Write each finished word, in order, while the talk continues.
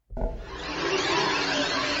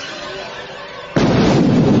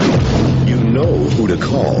know who to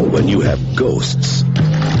call when you have ghosts.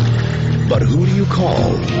 But who do you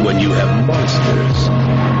call when you have monsters?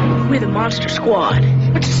 We're the Monster Squad.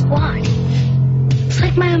 What's a squad? It's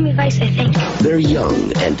like Miami Vice, I think. They're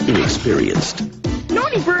young and inexperienced.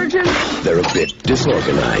 Naughty virgin. They're a bit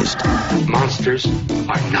disorganized. Monsters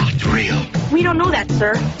are not real. We don't know that,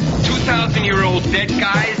 sir. 2,000-year-old dead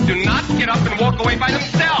guys do not get up and walk away by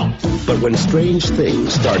themselves. But when strange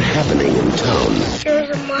things start happening in town...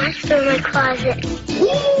 There's a monster in my closet.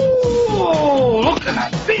 Whoa! Look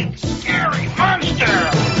at that big, scary monster!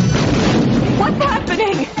 What's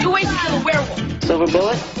happening? Two ways to kill a werewolf. Silver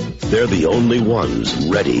bullet? They're the only ones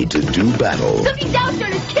ready to do battle. Somebody's out there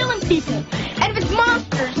that's killing people. And if it's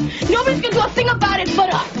monsters, nobody's gonna do a thing about it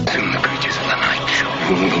but us. Soon the creatures of the night shall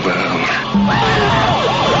rule the world.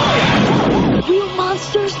 Real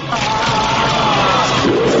monsters?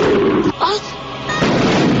 Us?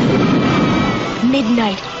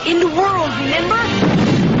 Midnight. In the world, remember?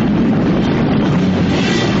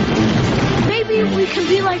 Maybe we can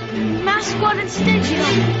be like Mask Squad instead, you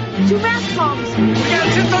know? Two mask bombs. Yeah,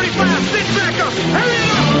 1035, stick back up! Hurry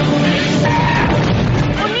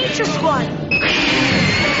up! Or Nature Squad.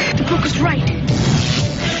 The book is right.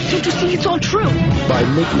 Don't you see it's all true? By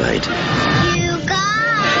midnight, You guys!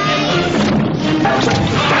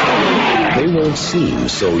 they won't seem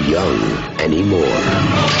so young anymore.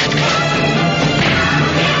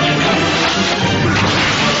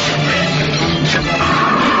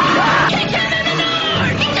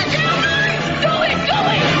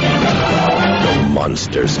 The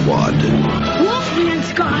Monster Squad. Wolfman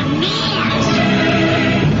Squad.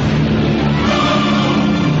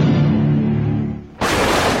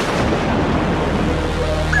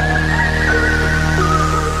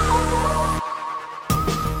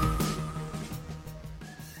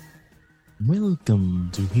 Welcome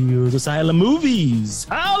to Heroes Asylum Movies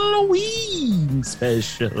Halloween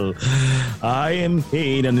special. I am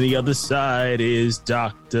Kane, and on the other side is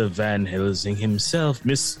Dr. Van Helsing himself,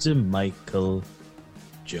 Mr. Michael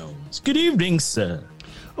Jones. Good evening, sir.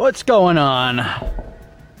 What's going on?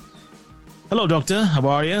 Hello, Doctor. How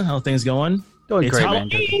are you? How are things going? Doing It's great, Halloween.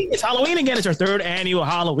 man. It's Halloween again. It's our third annual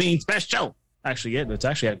Halloween special. Actually, yeah, it's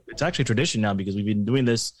actually a tradition now because we've been doing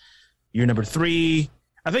this year number 3.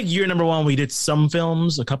 I think year number 1 we did some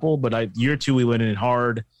films, a couple, but year 2 we went in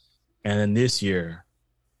hard, and then this year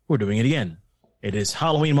we're doing it again. It is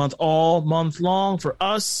Halloween month all month long for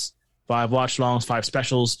us. 5 watch-alongs, 5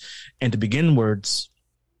 specials, and to begin words,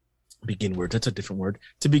 that's a different word.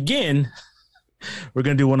 To begin, we're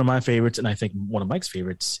going to do one of my favorites, and I think one of Mike's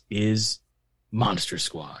favorites is Monster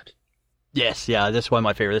Squad. Yes, yeah, this is one of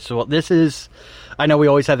my favorites. This is, I know we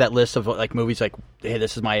always have that list of like movies like, hey,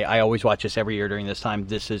 this is I always watch this every year during this time.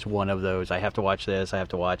 This is one of those. I have to watch this. I have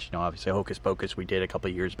to watch, obviously Hocus Pocus we did a couple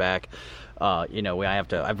of years back.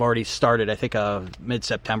 I've already started, I think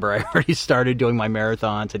mid-September, I already started doing my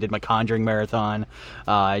marathons. I did my Conjuring marathon.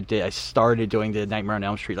 I started doing the Nightmare on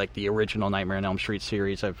Elm Street, like the original Nightmare on Elm Street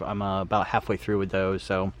series. I'm about halfway through with those,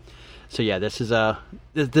 So yeah, this is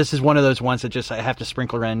one of those ones that just I have to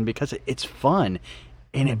sprinkle in because it's fun,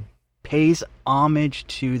 and it pays homage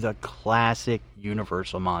to the classic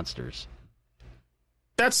Universal monsters.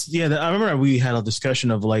 I remember we had a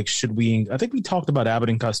discussion of like, I think we talked about Abbott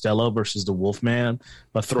and Costello versus the Wolfman,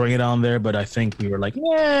 but throwing it on there, but I think we were like,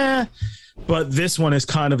 yeah, but this one is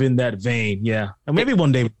kind of in that vein. Yeah. And maybe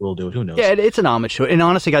one day we'll do it. Who knows? Yeah, it's an homage to it. And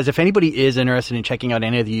honestly, guys, if anybody is interested in checking out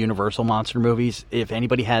any of the Universal monster movies, if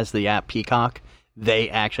anybody has the app Peacock,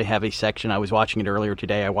 they actually have a section. I was watching it earlier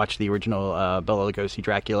today. I watched the original Bela Lugosi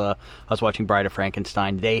Dracula. I was watching Bride of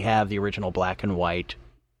Frankenstein. They have the original black and white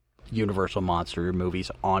Universal monster movies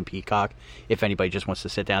on Peacock. If anybody just wants to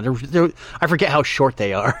sit down, I forget how short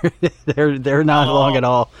they are. they're not long at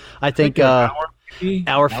all. I think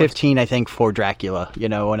hour 15. I think for Dracula.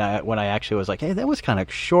 When I actually was like, hey, that was kind of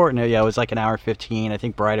short. And yeah, it was like an hour 15. I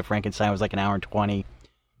think Bride of Frankenstein was like an hour and 20.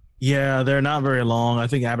 Yeah, they're not very long. I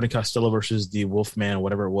think Abbott and Costello versus the Wolfman,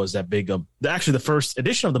 whatever it was, that big. Actually, the first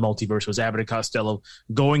edition of the multiverse was Abbott and Costello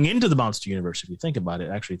going into the monster universe. If you think about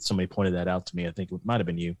it, actually, somebody pointed that out to me. I think it might have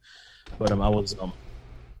been you, but I forgot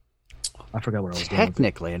where I was going.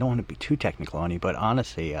 Technically, I don't want to be too technical on you, but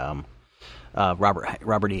honestly,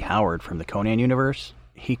 Robert E. Howard from the Conan universe,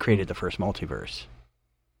 he created the first multiverse.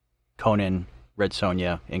 Conan, Red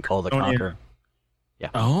Sonja, and Call of the Conqueror. Yeah.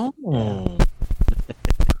 Oh.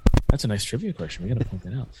 That's a nice trivia question. We got to point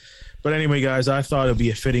that out. But anyway, guys, I thought it would be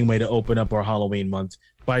a fitting way to open up our Halloween month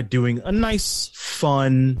by doing a nice,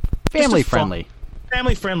 fun, family friendly,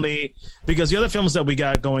 because the other films that we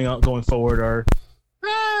got going forward are,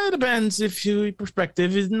 it depends if your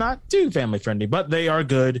perspective is not too family friendly, but they are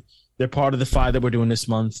good. They're part of the 5 that we're doing this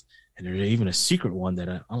month, and there's even a secret one that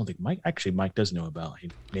I don't think Mike does know about.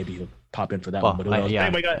 Maybe he'll pop in for that one. But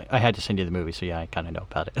I had to send you the movie, so yeah, I kind of know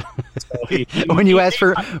about it. When you ask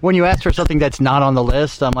for something that's not on the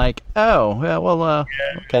list, I'm like, oh, yeah, well, okay,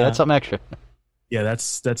 that's something extra. Yeah,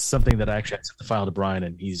 that's something that I actually sent the file to Brian,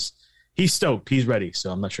 and he's stoked. He's ready.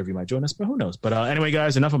 So I'm not sure if he might join us, but who knows? But anyway,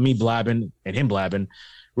 guys, enough of me blabbing and him blabbing.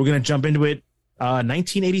 We're gonna jump into it.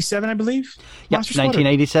 1987, I believe. Yeah,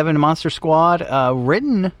 1987 Monster Squad,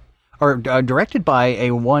 written or directed by a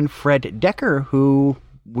one Fred Decker, who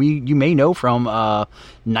you may know from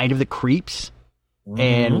Night of the Creeps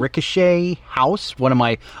and Ricochet, House,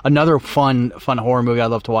 another fun horror movie I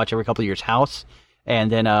love to watch every couple of years, House,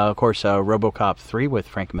 and then of course RoboCop 3 with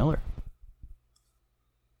Frank Miller.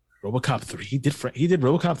 RoboCop 3. He did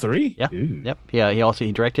RoboCop 3. Yeah. Dude. Yep. Yeah.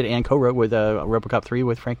 He directed and co-wrote with RoboCop 3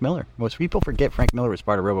 with Frank Miller. Most people forget Frank Miller was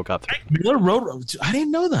part of RoboCop 3. Frank Miller wrote. I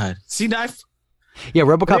didn't know that. See, yeah,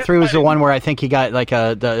 RoboCop 3 was the one where I think he got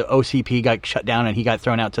the OCP got shut down and he got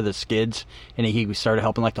thrown out to the skids and he started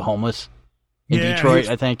helping like the homeless in Detroit,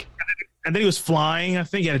 I think. And then he was flying. I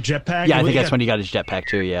think he had a jetpack. Yeah, I think that's when he got his jetpack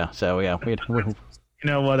too. Yeah. So yeah, you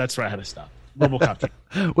know what? That's right. I had to stop.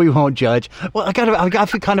 RoboCop. We won't judge. Well, I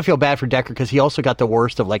kind of feel bad for Decker because he also got the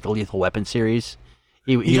worst of like the Lethal Weapon series.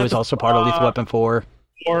 He was also part of Lethal Weapon 4.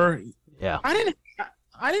 Yeah.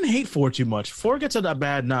 I didn't hate 4 too much. 4 gets a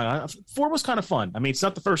bad knock. 4 was kind of fun. I mean, it's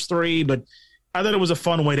not the first 3, but I thought it was a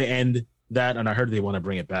fun way to end that, and I heard they want to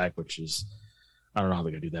bring it back, which is, I don't know how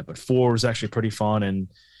they're going to do that, but 4 was actually pretty fun, and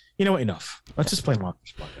you know what? Enough. Let's just play Monster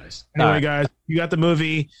Squad, guys. Anyway, guys, you got the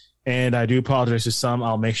movie. And I do apologize to some.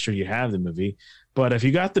 I'll make sure you have the movie. But if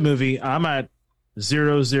you got the movie, I'm at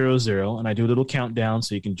 000, and I do a little countdown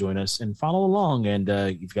so you can join us and follow along. And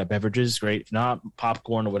if you've got beverages, great. If not,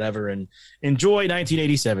 popcorn or whatever. And enjoy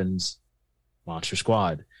 1987's Monster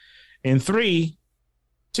Squad. In 3,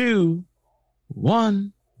 2,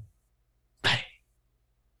 1, play.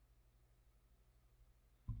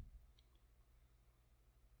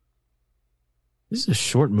 This is a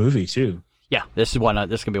short movie, too. Yeah, this is one.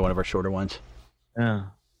 This can be one of our shorter ones. Yeah.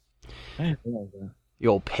 The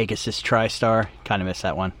old Pegasus TriStar. Kind of miss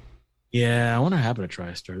that one. Yeah, I wonder what happened to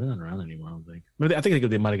TriStar. They're not around anymore, I don't think. I think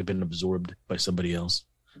they might have been absorbed by somebody else.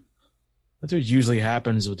 That's what usually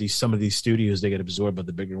happens with some of these studios. They get absorbed by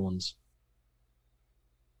the bigger ones.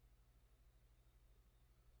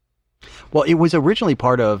 Well, it was originally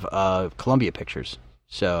part of Columbia Pictures,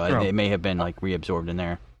 so it may have been like reabsorbed in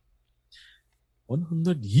there.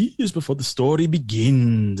 100 years before the story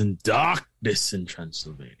begins in darkness in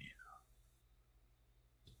Transylvania.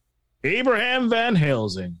 Abraham Van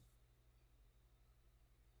Helsing.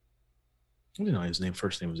 I didn't know his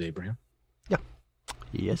first name was Abraham. Yeah.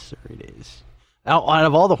 Yes, sir, it is. Out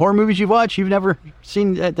of all the horror movies you've watched, you've never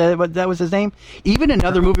seen that was his name? Even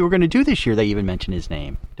another movie we're going to do this year, they even mentioned his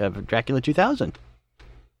name. Dracula 2000.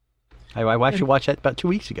 I actually watched that about 2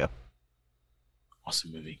 weeks ago.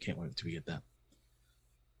 Awesome movie. Can't wait till we get that.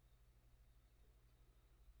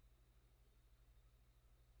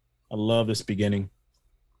 I love this beginning.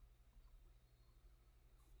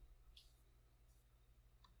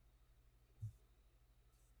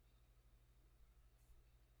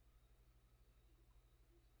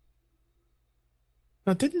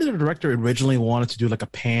 Now, didn't the director originally wanted to do like a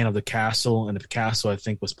pan of the castle, and the castle I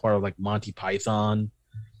think was part of like Monty Python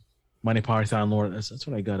lore? That's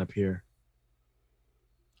what I got up here.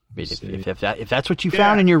 I mean, if that's what you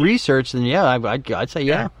found in your research, then yeah, I'd say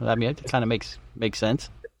yeah. I mean, it kind of makes sense.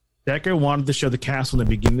 Decker wanted to show the castle in the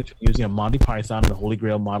beginning using a Monty Python and the Holy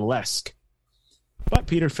Grail model-esque. But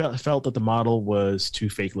Peter felt that the model was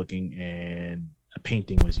too fake-looking and a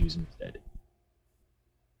painting was used instead.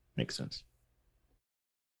 Makes sense.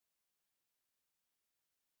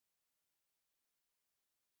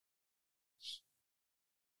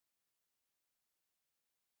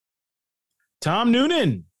 Tom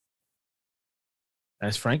Noonan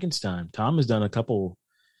as Frankenstein. Tom has done a couple.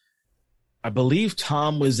 I believe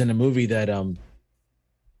Tom was in a movie that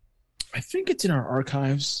I think it's in our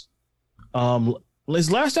archives.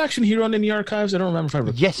 Is Last Action Hero in the archives? I don't remember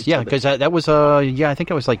if I. Yes, yeah, because that was I think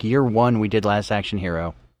that was like year 1 we did Last Action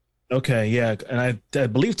Hero. Okay, yeah, and I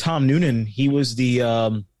believe Tom Noonan. He was the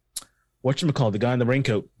whatchamacallit, the guy in the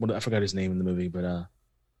raincoat. I forgot his name in the movie, but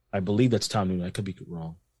I believe that's Tom Noonan. I could be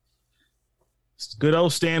wrong. It's good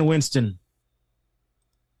old Stan Winston.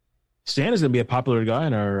 Stan is going to be a popular guy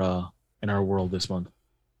in our world this month.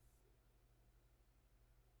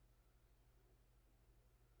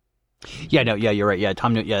 Yeah, no, yeah, you're right. Yeah,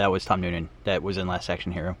 that was Tom Noonan. That was in Last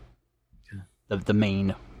Action Hero. Yeah. The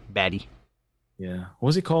main baddie. Yeah. What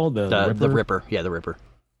was he called? The Ripper? The Ripper. Yeah, the Ripper.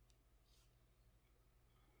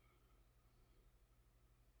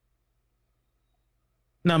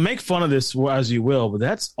 Now, make fun of this as you will, but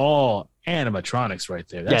that's all animatronics right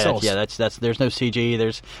there. That's all. That's there's no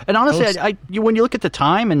CG. And honestly, when you look at the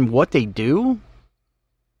time and what they do,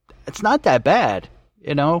 it's not that bad.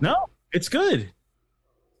 You know? No, it's good.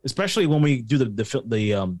 Especially when we do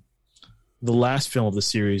the last film of the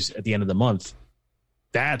series at the end of the month.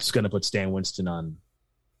 That's going to put Stan Winston on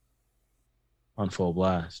full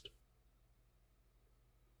blast.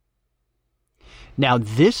 Now,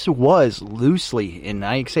 this was loosely, and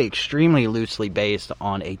I say extremely loosely, based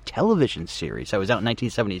on a television series that was out in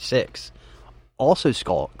 1976, also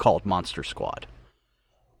called Monster Squad.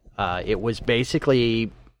 It was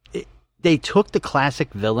basically, they took the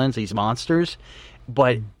classic villains, these monsters,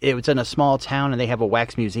 but it was in a small town, and they have a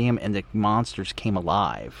wax museum, and the monsters came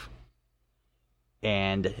alive.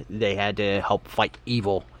 And they had to help fight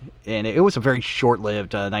evil. And it was a very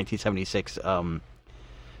short-lived 1976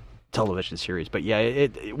 television series. But yeah,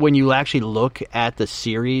 when you actually look at the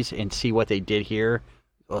series and see what they did here,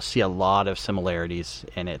 you'll see a lot of similarities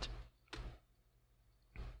in it.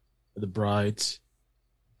 The Brides.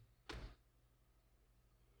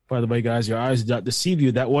 By the way, guys, your eyes don't deceive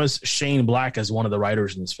you. That was Shane Black as one of the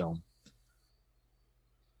writers in this film.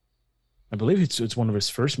 I believe it's one of his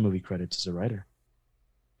first movie credits as a writer.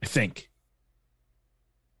 I think.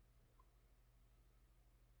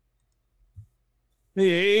 The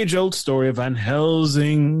age-old story of Van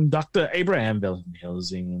Helsing, Dr. Abraham Van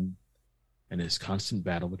Helsing, and his constant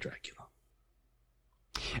battle with Dracula.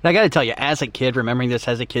 And I got to tell you, as a kid, remembering this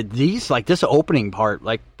as a kid, this opening part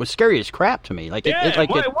was scary as crap to me. It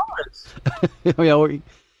was. You know,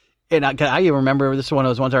 and I even remember this is one of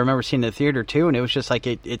those ones I remember seeing in the theater too, and it was just like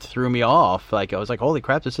it threw me off. Like I was like, holy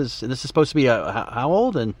crap, this is supposed to be how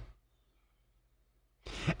old? And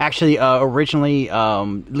actually, originally,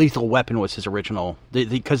 Lethal Weapon was his original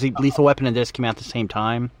because Lethal Weapon and this came out at the same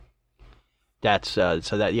time. That's it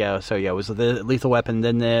was the Lethal Weapon,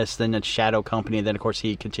 then this, then the Shadow Company, and then of course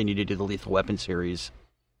he continued to do the Lethal Weapon series.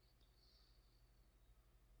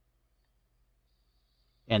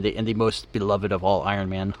 And the most beloved of all, Iron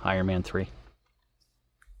Man 3.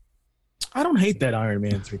 I don't hate that Iron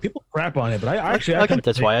Man 3. People crap on it, but I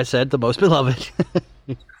that's why I said the most beloved.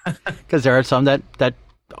 Because there are some that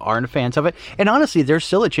aren't fans of it. And honestly, there's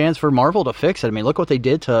still a chance for Marvel to fix it. I mean, look what they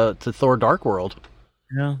did to Thor Dark World.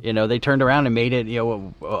 Yeah. You know, they turned around and made it,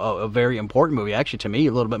 a very important movie. Actually, to me,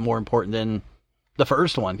 a little bit more important than the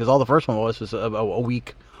first one, because all the first one was a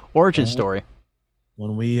weak origin story.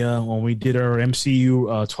 When we did our MCU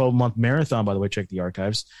 12-month marathon, by the way, check the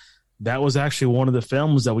archives. That was actually one of the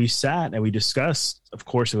films that we sat and we discussed. Of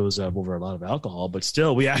course, it was over a lot of alcohol, but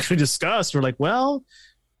still, we actually discussed. We're like, well,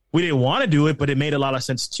 we didn't want to do it, but it made a lot of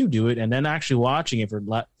sense to do it. And then actually watching it for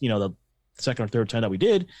the second or third time that we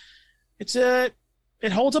did,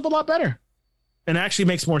 it holds up a lot better, and actually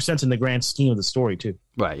makes more sense in the grand scheme of the story too.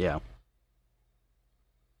 Right? Yeah.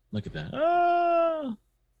 Look at that.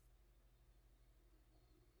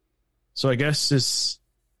 So I guess this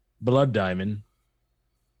Blood Diamond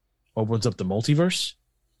opens up the multiverse.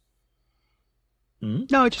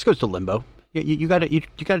 No, it just goes to limbo. You gotta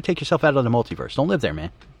take yourself out of the multiverse. Don't live there,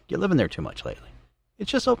 man. You're living there too much lately.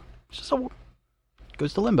 It goes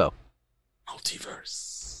to limbo. Multiverse.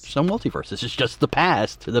 Some multiverses. It's just the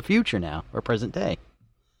past, the future now, or present day.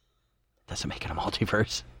 Doesn't make it a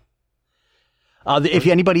multiverse. If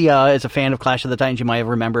anybody is a fan of Clash of the Titans, you might have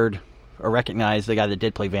remembered or recognized the guy that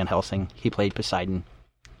did play Van Helsing. He played Poseidon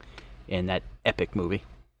in that epic movie.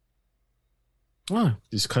 Oh,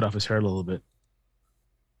 just cut off his hair a little bit.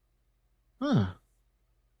 Huh.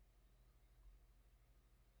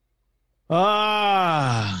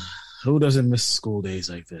 Who doesn't miss school days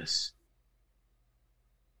like this?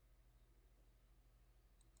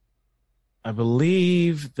 I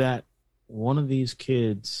believe that one of these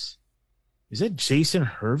kids, is that Jason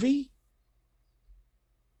Hervey?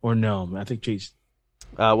 Or no, I think Jason.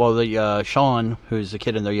 Sean, who's the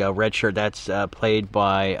kid in the red shirt, that's played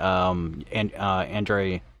by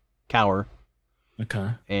Andre Cower. Okay.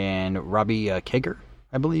 And Robbie Kager,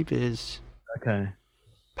 I believe, is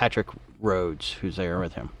Patrick Rhodes, who's there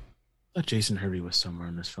with him. I thought Jason Hervey was somewhere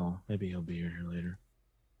in this film. Maybe he'll be here later.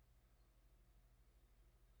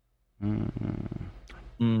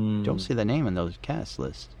 Don't see the name in those cast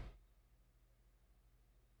lists.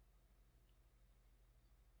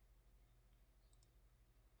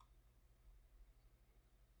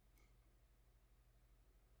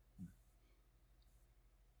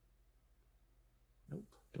 Nope,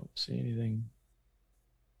 don't see anything.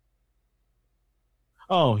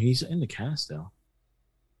 Oh, he's in the cast though.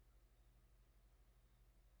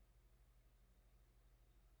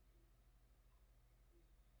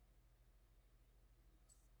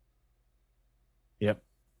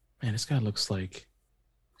 Man, this guy looks like.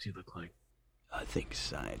 What does he look like? I think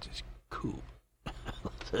science is cool.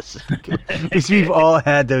 Because we've all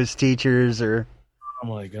had those teachers, or Oh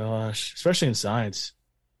my gosh, especially in science.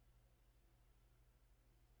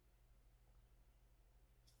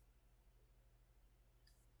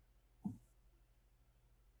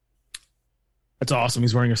 That's awesome.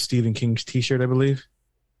 He's wearing a Stephen King t-shirt, I believe.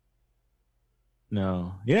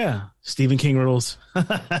 No, yeah, Stephen King rules.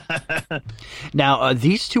 now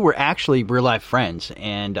these two were actually real life friends,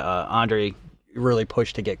 and Andre really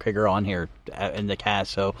pushed to get Krieger on here in the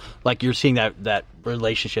cast. So, like, you're seeing that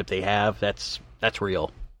relationship they have. That's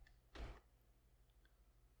real.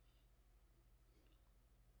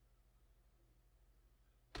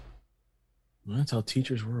 Well, that's how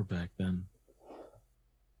teachers were back then.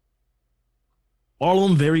 All of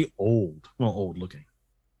them very old. Well, old looking.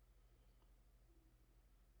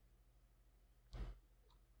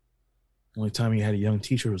 Only time you had a young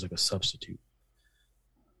teacher was like a substitute.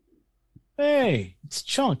 Hey, it's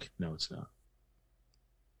Chunk. No, it's not.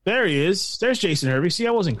 There he is. There's Jason Hervey. See,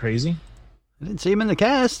 I wasn't crazy. I didn't see him in the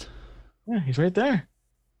cast. Yeah, he's right there.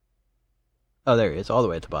 Oh, there he is, all the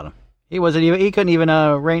way at the bottom. He couldn't even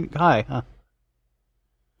rank high, huh?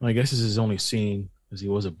 Well, I guess this is his only scene because he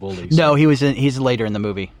was a bully. No, he's later in the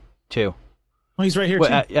movie too. Oh, he's right here too.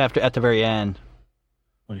 At the very end.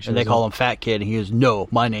 And they call him Fat Kid, and he goes, "No,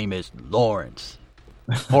 my name is Lawrence."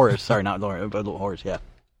 Horace, sorry, not Lawrence, but Horace, yeah.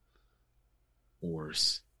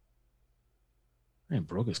 Horace. Man,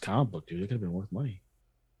 broke his comic book, dude. It could have been worth money.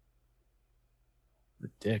 The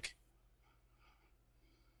dick.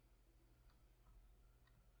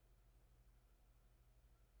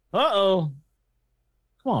 Uh-oh.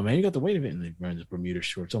 Come on, man. You got the weight of it. And they wearing those Bermuda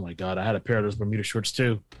shorts. Oh, my God. I had a pair of those Bermuda shorts,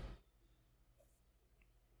 too.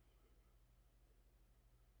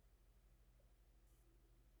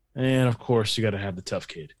 And, of course, you got to have the tough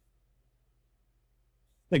kid.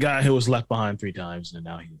 The guy who was left behind 3 times, and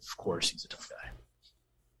now, of course, he's a tough guy.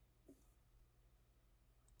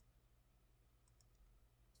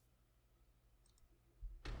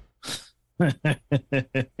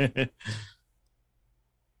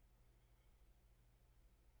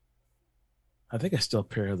 I think I still have a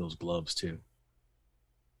pair of those gloves, too.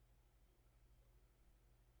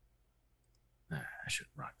 Nah, I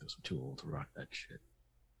shouldn't rock those. I'm too old to rock that shit.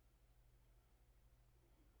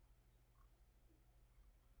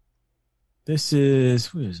 Who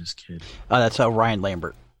is this kid? That's Ryan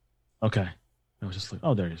Lambert. Okay. I was just like,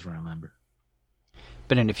 oh, there he is, Ryan Lambert.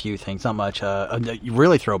 Been in a few things, not much.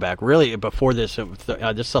 Really throwback. Really, before this,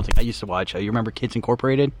 this is something I used to watch. You remember Kids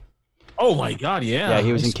Incorporated? Oh my God, yeah. Yeah,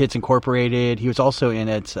 he was in Kids Incorporated. He was also in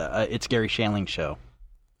It's Gary Shandling Show.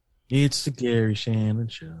 It's the Gary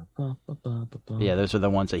Shandling Show. Ba, ba, ba, ba, ba. Yeah, those are the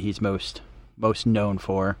ones that he's most known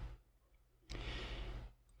for.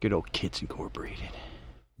 Good old Kids Incorporated.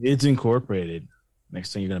 Kids Incorporated.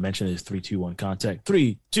 Next thing you're going to mention is 3, 2, 1 contact.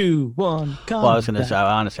 3, 2, 1 contact. Well, I was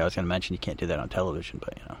going to mention you can't do that on television,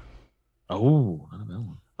 but you know. Oh, I don't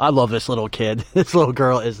know. I love this little kid. This little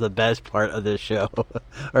girl is the best part of this show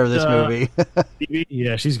or this movie.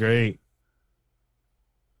 Yeah, she's great.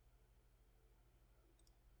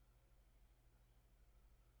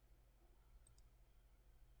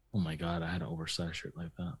 Oh my God, I had an oversized shirt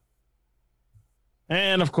like that.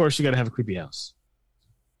 And of course, you got to have a creepy house.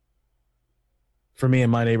 For me, in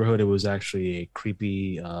my neighborhood, it was actually a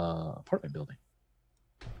creepy apartment building.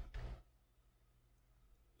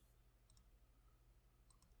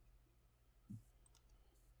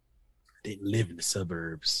 I didn't live in the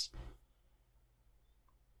suburbs.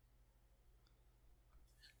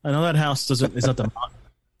 I know that house is not the.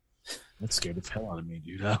 That scared the hell out of me,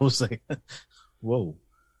 dude. I was like, whoa.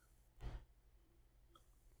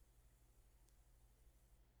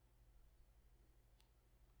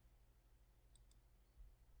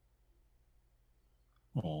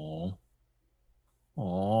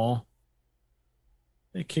 Aw.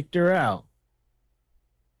 They kicked her out.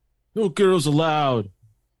 No girls allowed.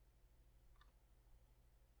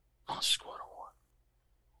 Oh, squad of 1.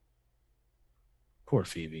 Poor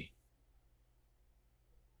Phoebe.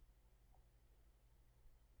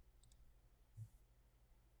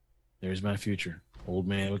 There's my future. Old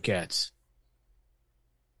man with cats.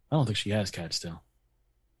 I don't think she has cats still.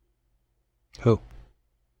 Who?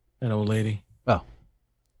 That old lady. Oh.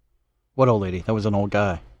 What old lady? That was an old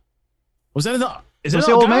guy. Was that It was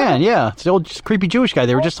the old man, yeah. It's the old creepy Jewish guy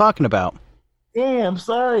they were just talking about. Yeah, I'm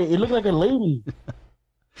sorry. It looked like a lady.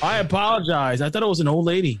 I apologize. I thought it was an old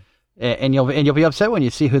lady. And you'll be upset when you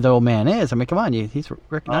see who the old man is. I mean, come on, he's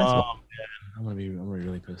recognizable. Oh man, I'm gonna be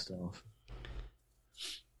really pissed off.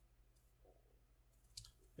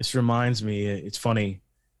 This reminds me. It's funny.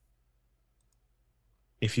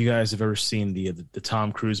 if you guys have ever seen the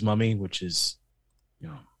Tom Cruise Mummy, which is,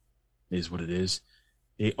 is what it is,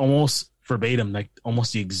 it almost verbatim, like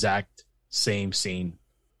almost the exact same scene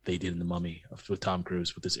they did in the Mummy with Tom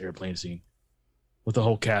Cruise with this airplane scene, with the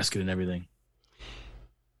whole casket and everything.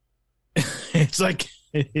 It's like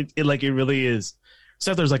it really is.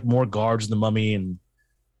 Except there's like more guards in the Mummy, and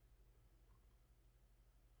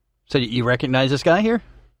so you recognize this guy here?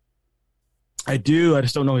 I do. I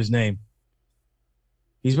just don't know his name.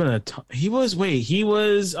 He's been he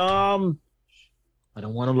was I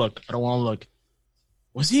don't want to look.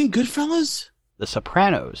 Was he in Goodfellas? The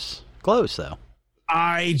Sopranos. Close though.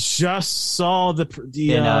 I just saw the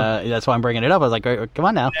that's why I'm bringing it up. I was like, come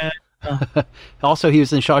on now. Yeah. Also, he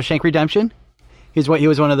was in Shawshank Redemption. He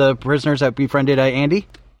was one of the prisoners that befriended Andy.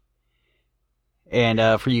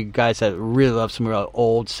 And for you guys that really love some real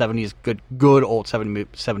old 70s, good old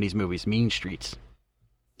 70s movies, Mean Streets.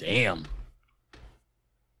 Damn.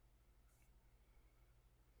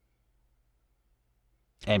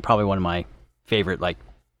 And probably one of my favorite, like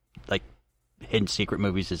hidden secret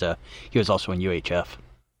movies is he was also in UHF.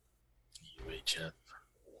 UHF.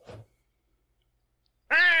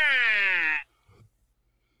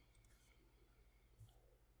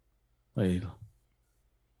 Wait.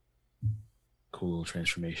 Cool little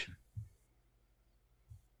transformation.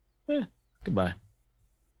 Goodbye.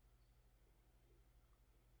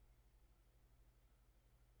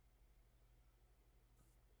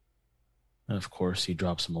 And of course, he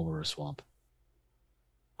drops him over a swamp.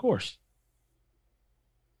 Of course.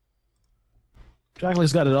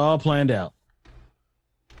 Dracula's got it all planned out.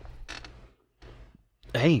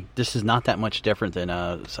 Hey, this is not that much different than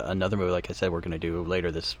another movie, like I said, we're going to do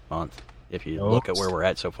later this month, if you look at where we're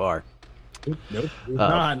at so far. Nope.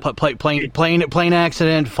 Not. Plane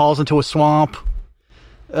accident, falls into a swamp.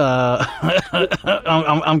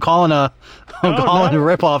 I'm calling a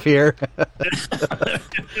ripoff here.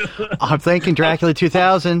 I'm thinking Dracula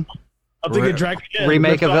 2000. I'm thinking Dracula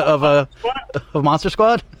remake of Monster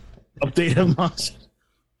Squad. Update of Monster.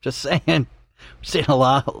 Just saying, we're seeing a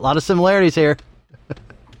lot of similarities here.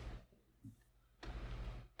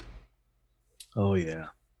 Oh yeah.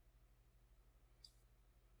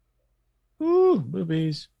 Ooh,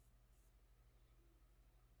 movies.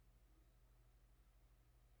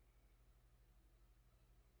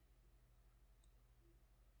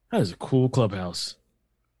 That is a cool clubhouse.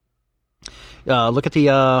 Look at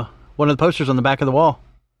the one of the posters on the back of the wall.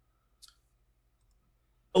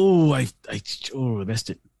 Oh, I missed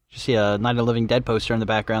it. You see a Night of the Living Dead poster in the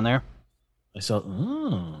background there. I saw.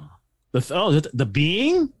 The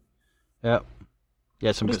Being. Yep.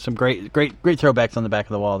 Yeah, some great throwbacks on the back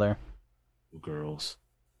of the wall there. Girls.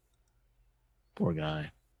 Poor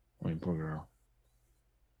guy. I mean, poor girl.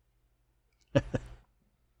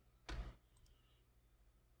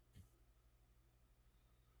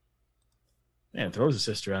 Man, throws his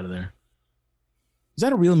sister out of there. Is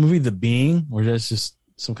that a real movie, The Being, or is that just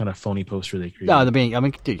some kind of phony poster they created? No, The Being. I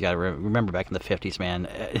mean, dude, you gotta remember back in the 50s, man.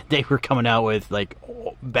 They were coming out with like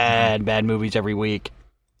bad movies every week.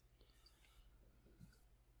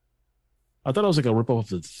 I thought it was like a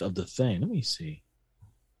ripoff of the Thing. Let me see.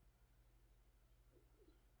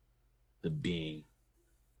 The Being.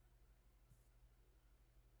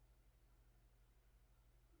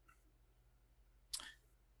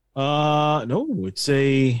 No, it's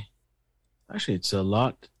a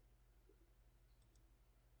lot.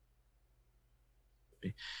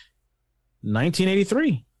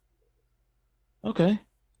 1983. Okay.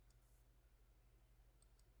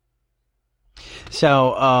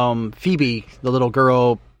 So, Phoebe, the little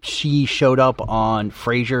girl, she showed up on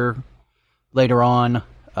Frasier later on.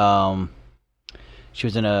 She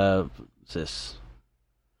was in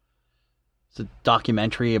it's a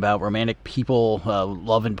documentary about romantic people,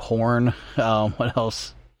 love and porn. What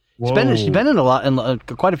else? She's been in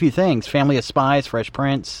quite a few things. Family of Spies, Fresh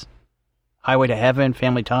Prince, Highway to Heaven,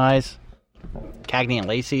 Family Ties, Cagney and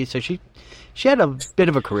Lacey. So she had a bit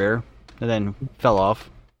of a career and then fell off.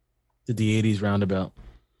 Did the 80s roundabout.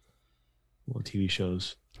 Well, TV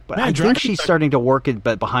shows. But man, I think she's starting to work it,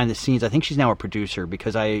 but behind the scenes. I think she's now a producer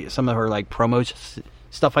because some of her like promos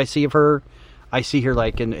stuff I see of her. I see her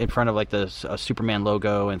like in front of like the Superman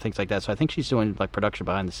logo and things like that. So I think she's doing like production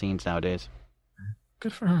behind the scenes nowadays.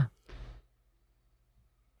 Good for her.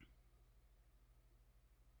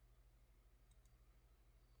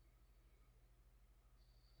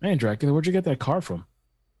 Man, Dracula, where'd you get that car from?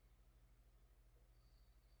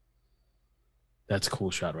 That's a cool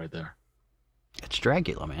shot right there. It's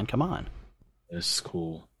Dracula, man. Come on. This is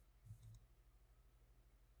cool.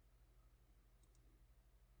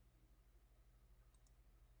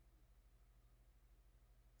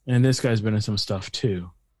 And this guy's been in some stuff too.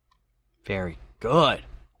 Very good.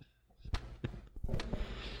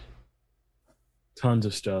 Tons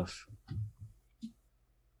of stuff.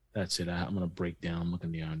 That's it. I'm going to break down. I'm looking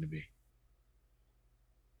at the IMDb.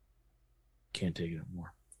 Can't take it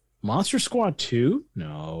anymore. Monster Squad 2?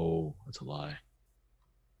 No, that's a lie.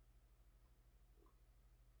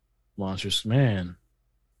 Monsters, man.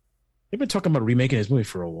 They've been talking about remaking this movie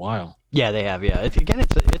for a while. Yeah, they have. Yeah, it's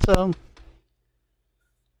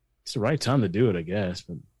the right time to do it, I guess.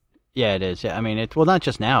 But yeah, it is. Yeah, I mean, well, not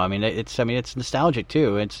just now. I mean, it's nostalgic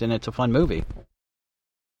too. It's a fun movie.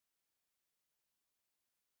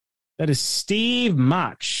 that is Steve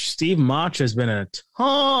Mach. Steve Mach has been in a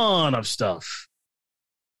ton of stuff.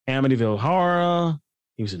 Amityville Horror.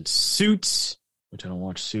 He was in Suits, which I don't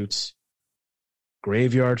watch Suits.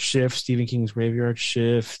 Graveyard Shift, Stephen King's Graveyard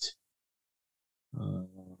Shift. Yeah,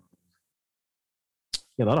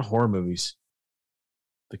 a lot of horror movies.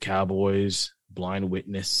 The Cowboys, Blind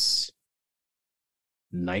Witness,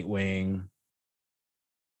 Nightwing.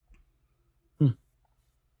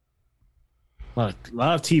 A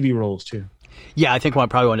lot of TV roles, too. Yeah, I think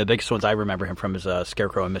probably one of the biggest ones I remember him from is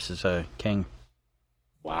Scarecrow and Mrs. King.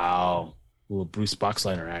 Wow. A little Bruce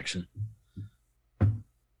Boxleitner action.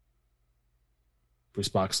 Bruce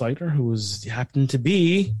Boxleitner, who happened to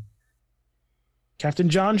be Captain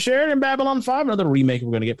John Sheridan in Babylon 5, another remake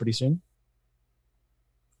we're going to get pretty soon.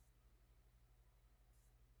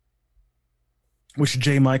 Which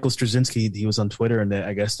J. Michael Straczynski, he was on Twitter, and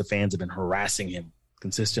I guess the fans have been harassing him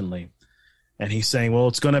consistently. And he's saying, well,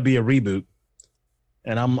 it's going to be a reboot.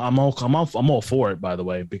 And I'm all for it, by the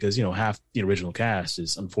way, because, you know, half the original cast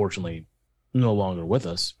is unfortunately no longer with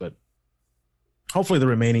us. But hopefully the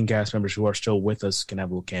remaining cast members who are still with us can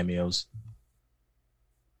have little cameos.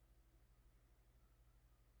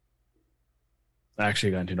 I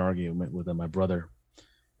actually got into an argument with my brother,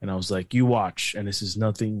 and I was like, you watch, and this is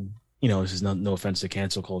nothing, you know, this is no offense to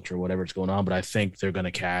cancel culture or whatever's going on, but I think they're going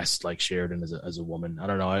to cast like Sheridan as a woman. I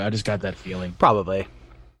don't know. I just got that feeling. Probably.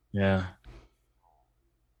 Yeah.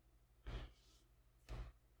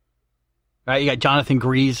 All right, you got Jonathan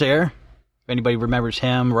Gries there. If anybody remembers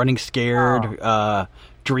him, Running Scared,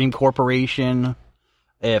 Dream Corporation.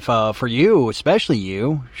 If for you, especially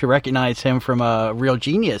you, should recognize him from Real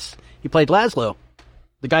Genius. He played Laszlo,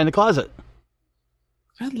 the guy in the closet.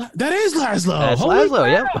 That is Laszlo. That's Holy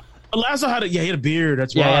Laszlo, crap. yep. But Laszlo had he had a beard.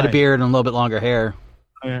 That's why. Yeah, he had a beard and a little bit longer hair.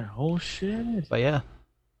 Yeah. Oh shit. But yeah.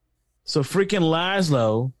 So freaking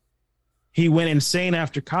Laszlo, he went insane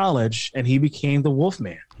after college, and he became the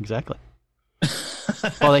Wolfman. Exactly.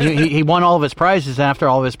 Well, he won all of his prizes. And after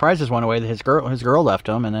all of his prizes went away, his girl left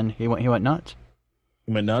him, and then he went nuts.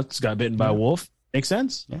 He went nuts. Got bitten by a wolf. Makes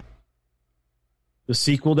sense. Yeah. The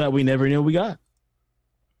sequel that we never knew we got.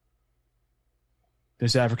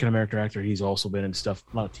 This African American actor, he's also been in stuff,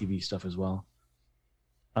 a lot of TV stuff as well.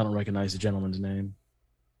 I don't recognize the gentleman's name.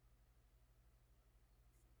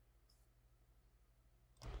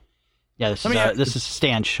 Yeah, this is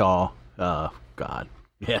Stan Shaw. God.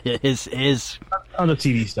 Yeah, his on the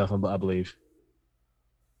TV stuff, I believe.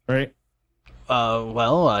 Right?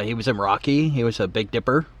 He was in Rocky. He was a Big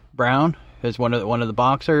Dipper Brown. He was one of the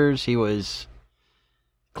boxers. He was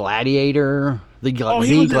Gladiator, the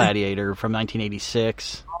Gladiator from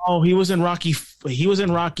 1986. Oh, he was in Rocky. He was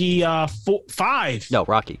in Rocky 5. No,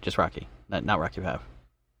 Rocky, just Rocky, not Rocky 5.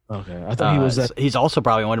 Okay, I thought he was that. He's also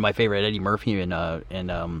probably one of my favorite Eddie Murphy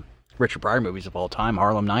and Richard Pryor movies of all time,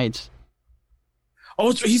 Harlem Nights.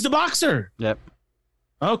 Oh, he's the boxer. Yep.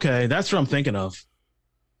 Okay, that's what I'm thinking of.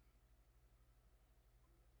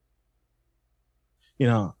 You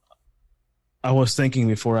know, I was thinking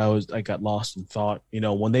before I got lost in thought. You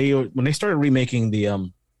know, when they started remaking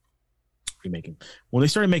when they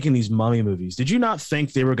started making these mummy movies, did you not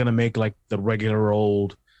think they were going to make like the regular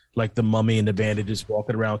old, like the Mummy and the Bandit just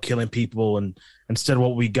walking around killing people, and instead of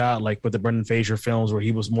what we got like with the Brendan Fraser films where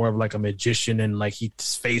he was more of like a magician and like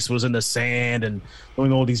his face was in the sand and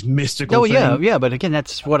doing all these mystical things? Yeah, but again,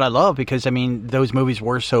 that's what I love, because I mean those movies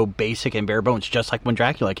were so basic and bare bones, just like when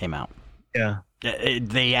Dracula came out. Yeah.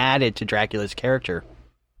 They added to Dracula's character.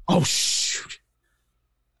 Oh shoot.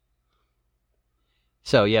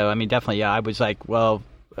 So yeah, I mean definitely, yeah, I was like, well,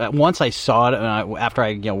 once I saw it, and after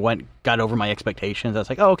I got over my expectations, I was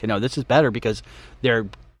like, oh, okay, no, this is better because they're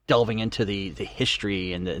delving into the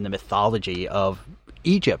history and the mythology of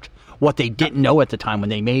Egypt, what they didn't know at the time when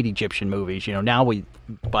they made Egyptian movies. You know, now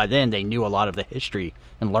by then they knew a lot of the history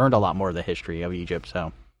and learned a lot more of the history of Egypt.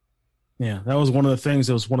 So yeah, that was one of the things.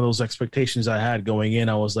 It was one of those expectations I had going in.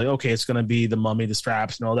 I was like, okay, it's going to be the mummy, the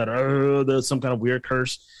straps, and all that. There's some kind of weird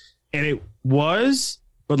curse, and it was.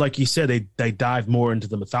 But like you said, they dive more into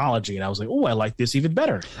the mythology, and I was like, oh, I like this even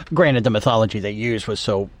better. Granted, the mythology they used was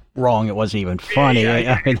so wrong it wasn't even funny.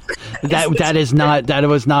 Yeah. I mean, that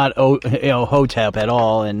was not Hotep at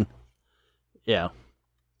all, and yeah.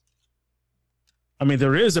 I mean,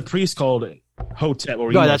 there is a priest called Hotep.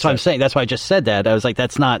 Or No, that's what I'm saying. That's why I just said that. I was like,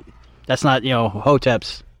 that's not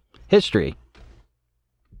Hotep's history.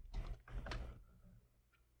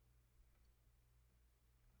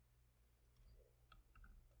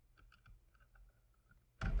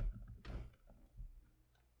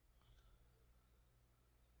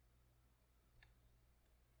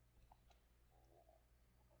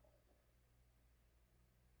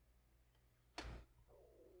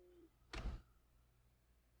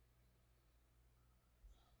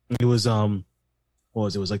 It was what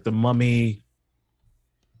was it? It was like The Mummy,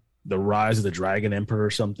 The Rise of the Dragon Emperor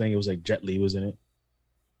or something. It was like Jet Li was in it.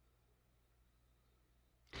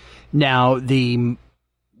 Now, the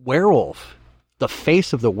werewolf, the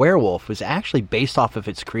face of the werewolf was actually based off of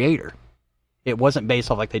its creator. It wasn't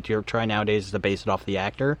based off like they try nowadays to base it off the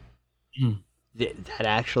actor. That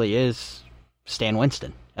actually is Stan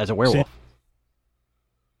Winston as a werewolf.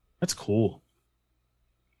 That's cool.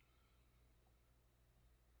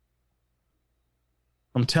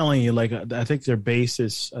 I'm telling you, like, I think their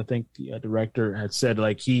basis, I think the director had said,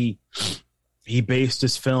 like, he based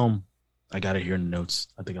his film. I got it here in the notes.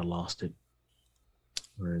 I think I lost it.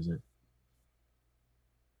 Where is it?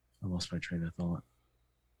 I lost my train of thought.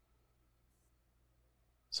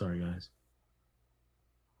 Sorry, guys.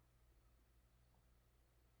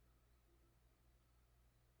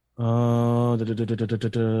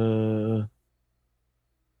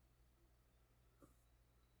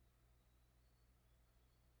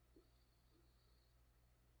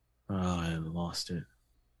 I lost it.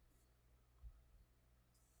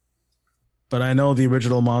 But I know the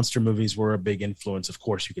original monster movies were a big influence. Of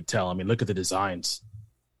course, you could tell. I mean, look at the designs.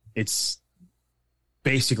 It's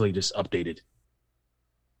basically just updated.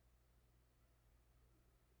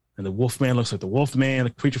 And the Wolfman looks like the Wolfman.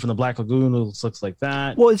 The Creature from the Black Lagoon looks like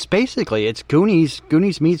that. Well, it's Goonies.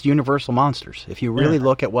 Goonies meets Universal Monsters. If you really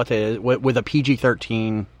look at with a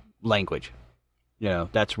PG-13 language,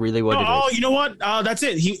 that's really what it is. Oh, you know what? That's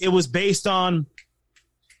it. It was based on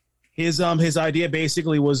his idea.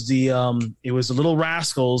 Basically, was it was the Little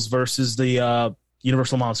Rascals versus the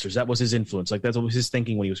Universal Monsters. That was his influence. Like that was his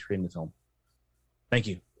thinking when he was creating the film. Thank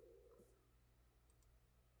you.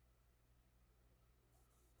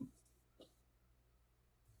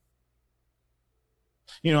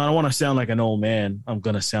 I don't want to sound like an old man. I'm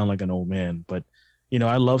going to sound like an old man. But,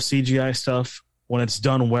 I love CGI stuff. When it's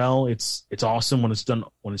done well, it's awesome. When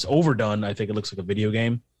it's overdone, I think it looks like a video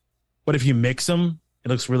game. But if you mix them, it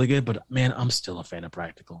looks really good. But, man, I'm still a fan of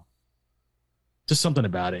practical. Just something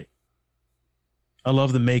about it. I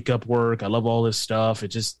love the makeup work. I love all this stuff. It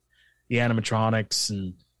just, the animatronics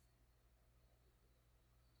and...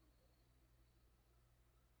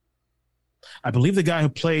 I believe the guy who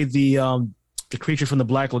played the Creature from the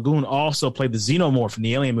Black Lagoon also played the Xenomorph in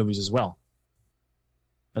the Alien movies as well.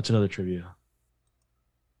 That's another trivia.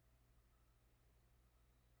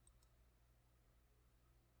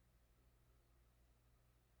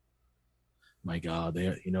 My God,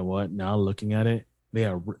 you know what? Now looking at it,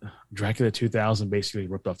 Dracula 2000 basically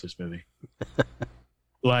ripped off this movie.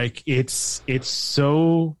 Like it's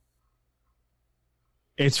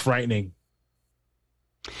frightening.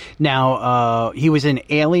 Now, he was in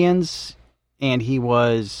Aliens, and he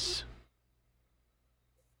was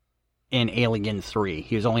in Alien 3.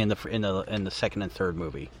 He was only in the second and third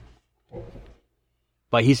movie.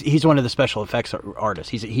 But he's one of the special effects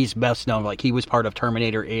artists. He's best known, like he was part of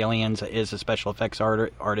Terminator, Aliens, is a special effects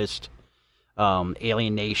artist.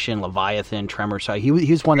 Alien Nation, Leviathan, Tremors. So he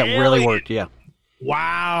was one that really worked. Yeah.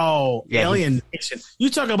 Wow. Yeah, Alien Nation.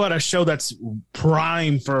 You talk about a show that's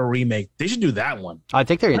prime for a remake. They should do that one. I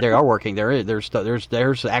think they are working. There's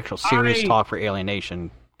actual serious talk for Alien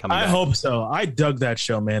Nation coming back. I hope so. I dug that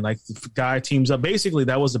show, man. Like the guy teams up. Basically,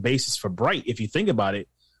 that was the basis for Bright. If you think about it,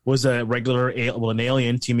 was an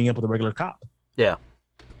alien teaming up with a regular cop. Yeah.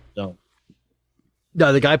 So.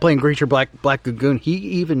 No, the guy playing Creature Black Lagoon.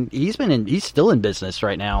 He's still in business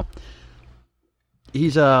right now.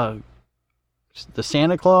 He's the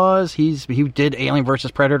Santa Claus. He did Alien vs.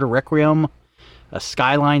 Predator Requiem, a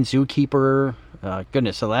Skyline Zookeeper.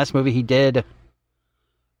 Goodness, the last movie he did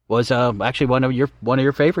was actually one of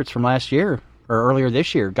your favorites from last year or earlier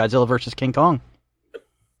this year, Godzilla vs. King Kong.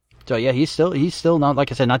 So yeah, he's still not,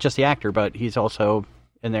 like I said, not just the actor, but he's also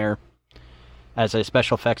in there as a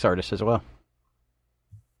special effects artist as well.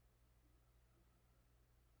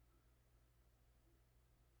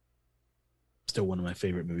 Still one of my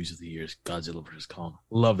favorite movies of the year is Godzilla vs. Kong.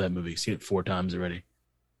 Love that movie. Seen it 4 times already.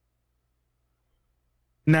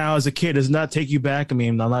 Now, as a kid, does not take you back? I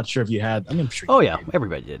mean, I'm not sure if you had. I mean, I'm sure. Oh yeah,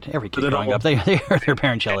 everybody did. Every kid growing up, they their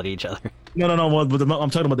parents yell at each other. No. I'm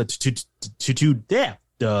talking about the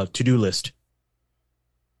to-do list.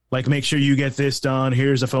 Like, make sure you get this done.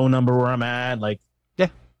 Here's a phone number where I'm at. Like, yeah,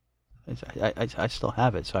 I still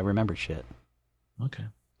have it, so I remember shit. Okay.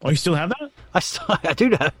 Oh, you still have that? I do.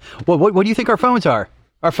 What do you think our phones are?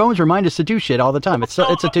 Our phones remind us to do shit all the time. It's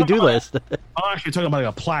a to-do list. I'm actually talking about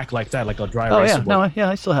like a plaque like that, like a dry erase. Oh, yeah. No, yeah,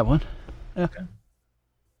 I still have one. Yeah. Okay.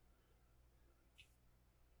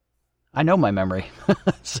 I know my memory,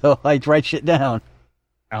 so I write shit down.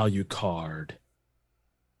 Alucard.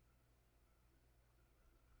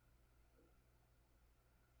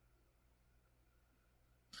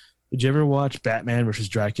 Did you ever watch Batman versus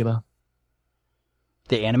Dracula?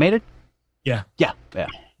 The animated? Yeah. Yeah.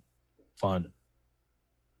 Fun.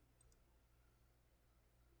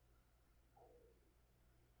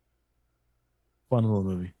 Fun little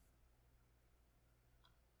movie.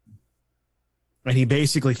 And he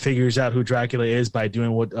basically figures out who Dracula is by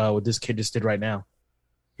doing what this kid just did right now.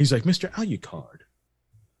 He's like, Mr. Alucard.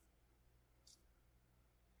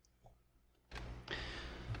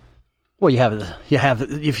 Well,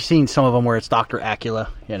 you've seen some of them where it's Dr. Acula.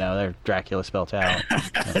 You know, they're Dracula spelled out.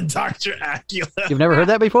 Dr. Acula. You've never heard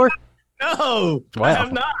that before? No, wow. I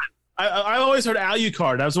have not. I've always heard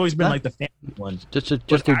Alucard. That's always been like the family one. Just do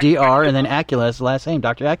Dr. and then Acula is the last name,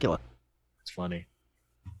 Dr. Acula. It's funny.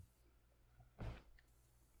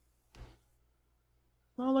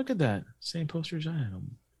 Oh, look at that. Same poster as I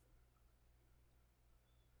am.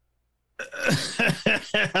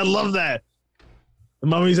 I love that. The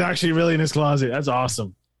mummy's actually really in his closet. That's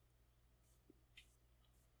awesome.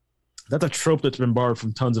 That's a trope that's been borrowed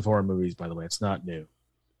from tons of horror movies, by the way. It's not new.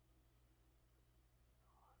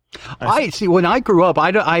 I see. When I grew up,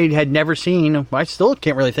 I had never seen. I still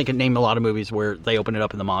can't really name a lot of movies where they open it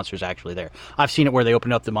up and the monster's actually there. I've seen it where they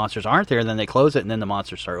open it up, the monsters aren't there, and then they close it, and then the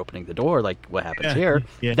monsters start opening the door, like what happens here.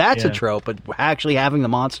 Yeah, that's a trope, but actually having the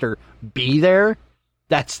monster be there,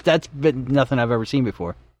 that's been nothing I've ever seen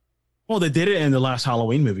before. Well, they did it in the last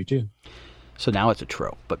Halloween movie too. So now it's a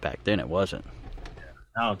trope, but back then it wasn't. Yeah,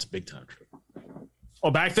 now it's a big time trope.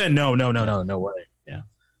 Oh, back then, no way. Yeah.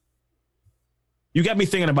 You got me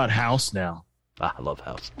thinking about House now. I love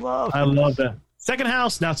House. I love that. Second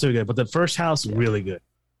House, not so good, but the first House, really good.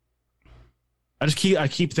 I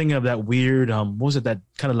keep thinking of that weird, what was it, that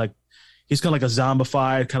kind of like, he's kind of like a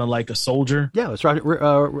zombified, kind of like a soldier. Yeah, it's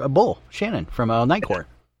Bull Shannon from Night Court.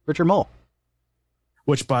 Richard Mole.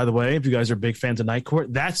 Which, by the way, if you guys are big fans of Night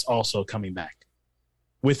Court, that's also coming back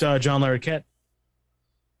with John Larroquette.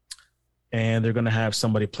 And they're going to have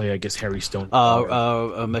somebody play, I guess, Harry Stone.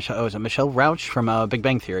 Michelle Rauch from Big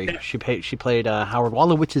Bang Theory. Yeah. She played Howard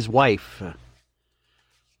Wolowitz's wife.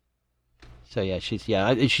 So yeah, she's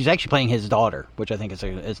actually playing his daughter, which I think is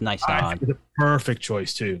a nice nod. It's a perfect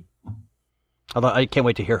choice too. Although I can't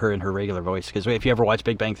wait to hear her in her regular voice, because if you ever watch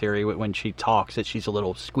Big Bang Theory, when she talks, she's a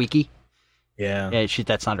little squeaky. Yeah,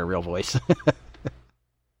 that's not her real voice.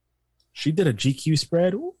 She did a GQ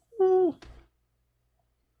spread. Ooh.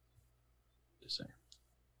 Just saying.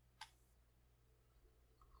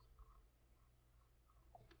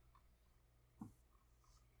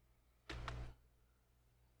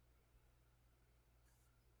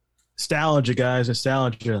 Nostalgia, guys.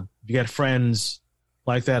 Nostalgia. If you got friends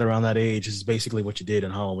like that around that age, this is basically what you did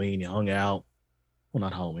on Halloween. You hung out. Well,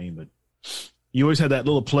 not Halloween, but you always had that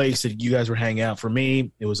little place that you guys would hang out. For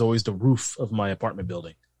me, it was always the roof of my apartment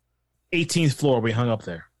building. 18th floor, we hung up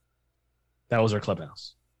there. That was our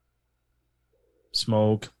clubhouse.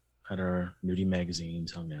 Smoke, had our nudie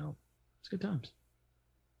magazines, hung out. It's good times.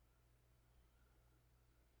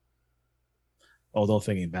 Although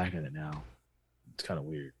thinking back at it now, it's kind of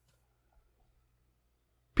weird.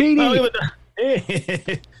 Petey! Oh,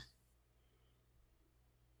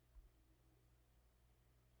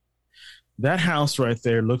 that house right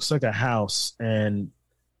there looks like a house, and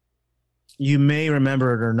you may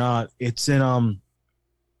remember it or not. It's in I'm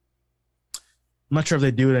not sure if they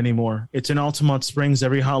do it anymore. It's in Altamont Springs.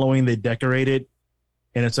 Every Halloween they decorate it,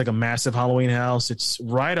 and it's like a massive Halloween house. It's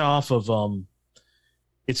right off of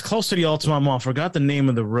it's close to the Altamont Mall. I forgot the name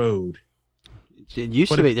of the road. There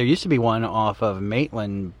used to be one off of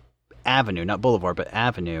Maitland Avenue, not Boulevard, but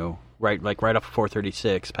Avenue, right off of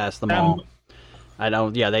 436, past the mall. I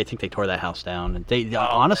don't. Yeah, they think they tore that house down.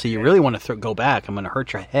 Honestly, you really want to go back. I'm going to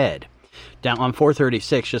hurt your head. Down on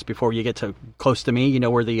 436, just before you get to close to me, you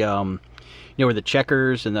know where the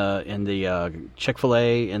Checkers and the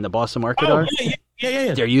Chick-fil-A and the Boston Market are.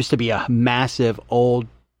 Yeah. There used to be a massive old,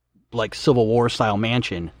 like, Civil War style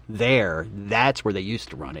mansion there. That's where they used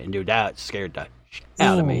to run it. And dude, that scared the shit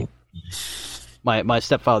out of me. My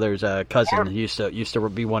stepfather's cousin used to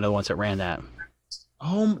be one of the ones that ran that.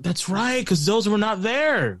 Oh, that's right, because those were not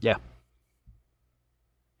there. Yeah.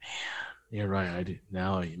 You're right. I did.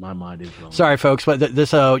 Now my mind is blown. Sorry, folks, but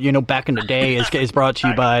this back in the day is brought to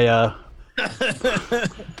you by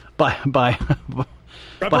by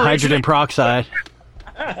hydrogen peroxide.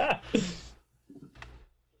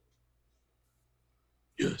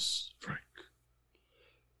 Yes, Frank.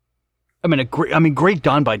 Great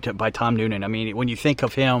done by Tom Noonan. I mean, when you think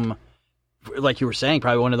of him, like you were saying,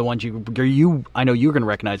 probably one of the ones I know you're going to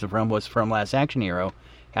recognize him from was from Last Action Hero.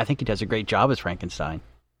 I think he does a great job as Frankenstein.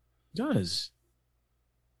 Does.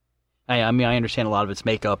 I understand a lot of its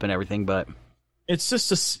makeup and everything, but it's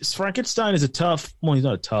just Frankenstein is a tough. Well, he's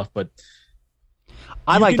not a tough, but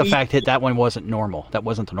I like the fact that one wasn't normal. That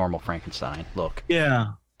wasn't the normal Frankenstein look.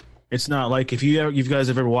 Yeah, it's not like if you guys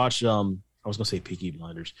have ever watched. I was gonna say Peaky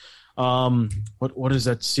Blinders. What is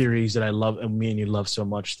that series that I love and me and you love so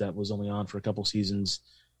much that was only on for a couple seasons?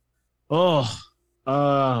 They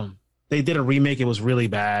did a remake. It was really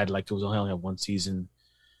bad. Like it was only one season.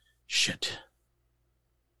 Shit.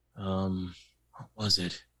 What was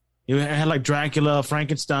it? It had like Dracula,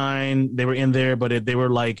 Frankenstein. They were in there, but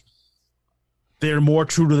they're more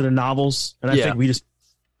true to the novels. And I think we just,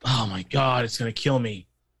 oh my God, it's going to kill me.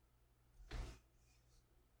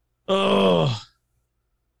 Oh.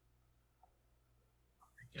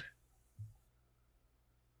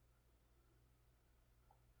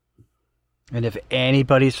 And if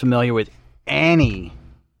anybody's familiar with any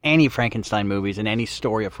Frankenstein movies and any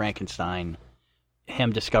story of Frankenstein,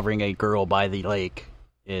 him discovering a girl by the lake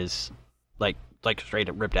is like straight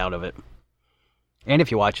up ripped out of it. And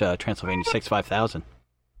if you watch Transylvania 6-5000.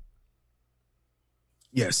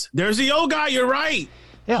 Yes. There's the old guy, you're right.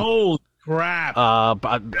 Yeah. Holy crap.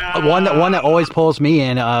 One that always pulls me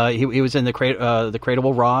in, he was in the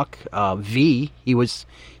Cradle Rock, V. He was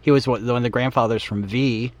one of the grandfathers from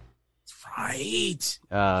V. Right.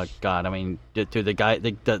 God, I mean, to the guy,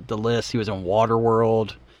 the list. He was in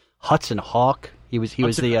Waterworld, Hudson Hawk. He was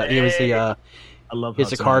the I love. He's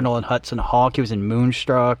the Cardinal in Hudson Hawk. He was in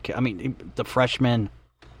Moonstruck. I mean, The Freshman.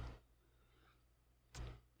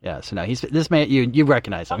 Yeah, so no, he's this man. You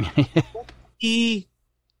recognize him. He,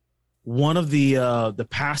 one of the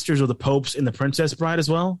pastors or the popes in The Princess Bride as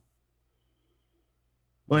well.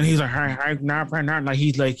 When he's like,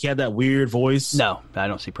 he had that weird voice. No, I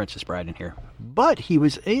don't see Princess Bride in here. But it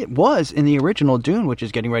was in the original Dune, which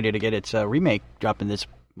is getting ready to get its remake dropping this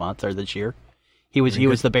month or this year. He was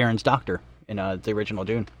the Baron's doctor in the original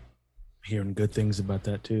Dune. Hearing good things about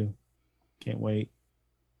that too. Can't wait.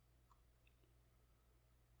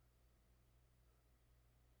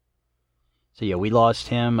 So yeah, we lost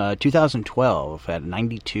him 2012 at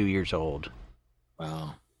 92 years old.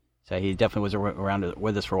 Wow. So he definitely was around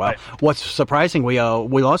with us for a while. Right. What's surprising, we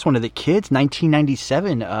lost one of the kids,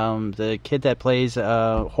 1997. The kid that plays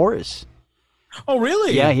Horace. Oh,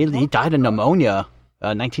 really? Yeah, he died of pneumonia,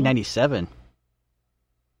 1997.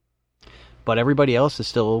 But everybody else is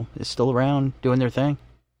still around doing their thing.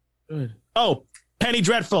 Good. Oh, Penny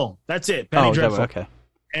Dreadful. That's it. Penny Dreadful. Okay.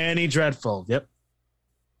 Penny Dreadful. Yep.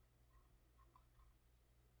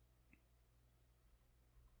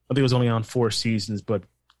 I think it was only on 4 seasons, but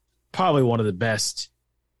probably one of the best.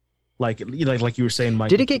 Like you were saying, Mike.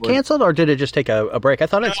 Did it get canceled or did it just take a break? I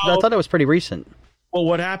thought it was pretty recent. Well,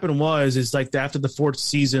 what happened was like after the 4th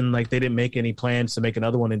season, like they didn't make any plans to make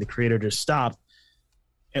another one, and the creator just stopped,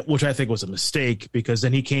 which I think was a mistake because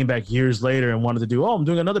then he came back years later and wanted to do, I'm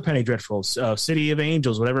doing another Penny Dreadful, City of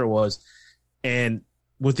Angels, whatever it was, and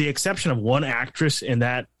with the exception of one actress in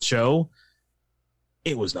that show,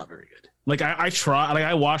 it was not very good. Like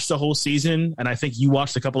I watched the whole season, and I think you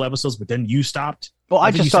watched a couple episodes, but then you stopped. Well,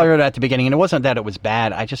 I just started at the beginning, and it wasn't that it was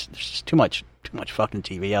bad. There's just too much fucking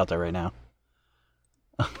TV out there right now.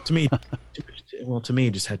 To me,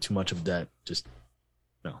 it just had too much of that. Just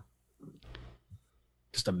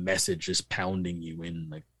a message just pounding you in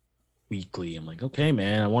like weekly. I'm like, okay,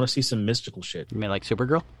 man, I want to see some mystical shit. You mean like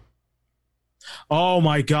Supergirl? Oh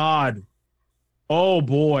my God! Oh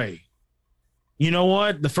boy! You know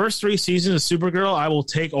what? The first 3 seasons of Supergirl, I will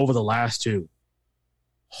take over the last 2.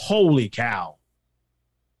 Holy cow.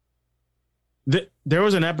 There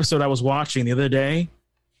was an episode I was watching the other day.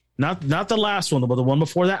 Not the last one, but the one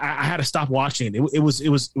before that. I had to stop watching it. It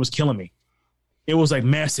was killing me. It was like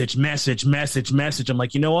message. I'm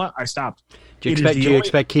like, you know what? I stopped. Do you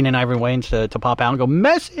expect Keenan Ivory Wayans to pop out and go,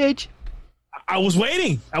 message? I was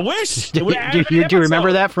waiting. I wish. Do you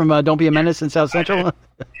remember that from Don't Be a Menace in South Central?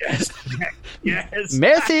 Yes. Yes.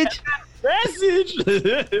 Message.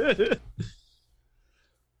 Message.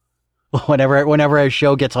 Whenever a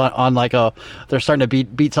show gets on like they're starting to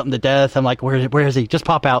beat something to death, I'm like, where is he? Just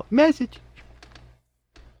pop out. Message.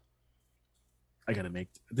 I gotta make.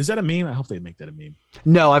 Is that a meme? I hope they make that a meme.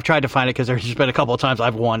 No, I've tried to find it because there's just been a couple of times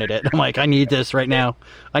I've wanted it. I'm like, I need this right now.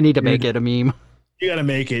 I need to make it a meme. You gotta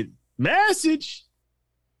make it. Message.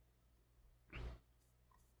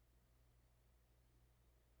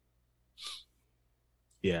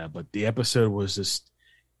 Yeah, but the episode was just.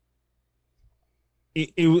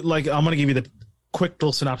 It like I'm gonna give you the quick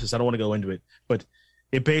little synopsis. I don't want to go into it, but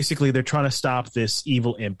it basically they're trying to stop this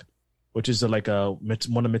evil imp, which is one of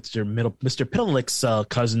Mr. Piddleick's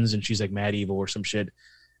cousins, and she's like mad evil or some shit.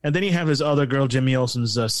 And then you have this other girl, Jimmy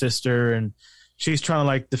Olsen's sister, and she's trying to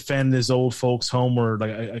like defend this old folks' home or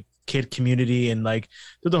like a kid community, and like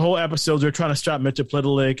through the whole episode they're trying to stop Mr.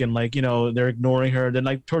 Piddleick, and like they're ignoring her. Then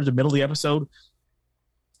like towards the middle of the episode,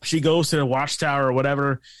 she goes to the watchtower or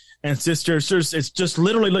whatever. And sisters, it's just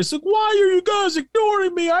literally like, why are you guys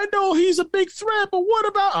ignoring me? I know he's a big threat, but what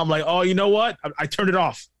about? I'm like, oh, you know what? I turned it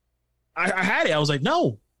off. I had it. I was like,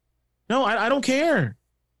 no, I don't care.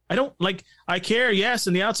 I don't like. I care, yes,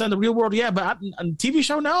 in the outside, in the real world, yeah, but on TV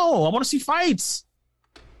show, no. I want to see fights.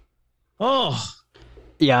 Oh,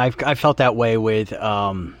 yeah, I felt that way with with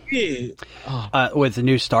the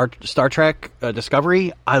new Star Trek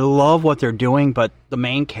Discovery. I love what they're doing, but the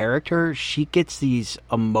main character, she gets these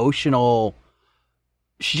emotional.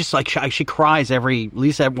 She just like she cries at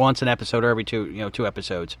least once an episode or every two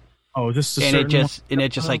episodes. Oh, just it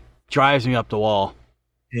just like drives me up the wall.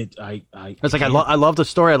 It's like I love the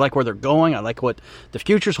story. I like where they're going. I like what the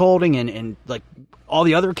future's holding, and like all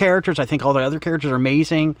the other characters. I think all the other characters are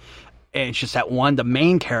amazing. And it's just the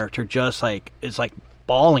main character just like is like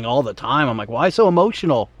bawling all the time. I'm like, why so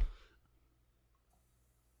emotional?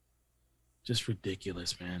 Just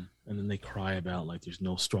ridiculous, man. And then they cry about like there's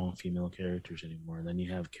no strong female characters anymore. And then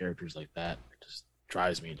you have characters like that. It just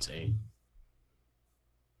drives me insane.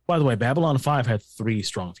 By the way, Babylon 5 had 3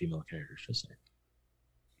 strong female characters. Just saying.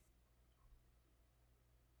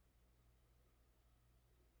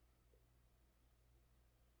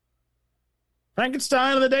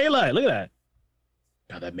 Frankenstein in the daylight. Look at that.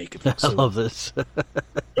 God, that makeup looks so I love this.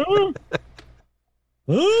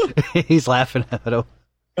 He's laughing at him.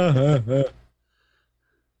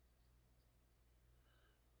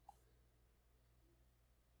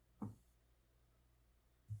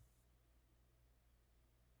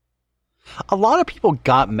 A lot of people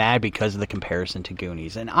got mad because of the comparison to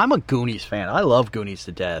Goonies, and I'm a Goonies fan. I love Goonies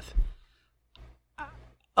to death.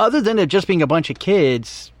 Other than it just being a bunch of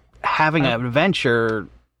kids having an adventure,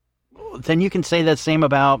 then you can say that same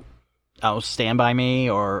about Stand By Me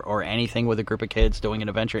or anything with a group of kids doing an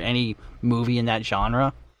adventure, any movie in that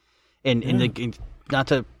genre. And not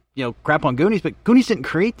to crap on Goonies, but Goonies didn't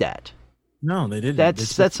create that. No, they didn't.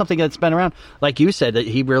 That's something that's been around. Like you said, that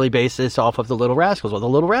he really based this off of the Little Rascals. Well, the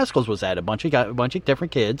Little Rascals was that a bunch of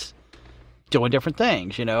different kids doing different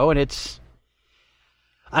things, and it's.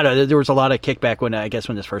 I don't know. There was a lot of kickback when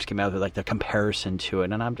this first came out, with like the comparison to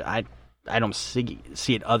it, and I don't see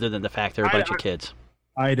it other than the fact they're a bunch of kids.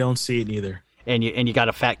 I don't see it either. And you got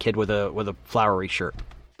a fat kid with a flowery shirt.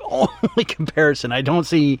 Only comparison. I don't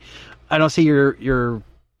see your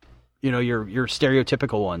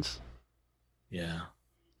stereotypical ones. Yeah.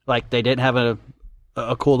 Like they didn't have a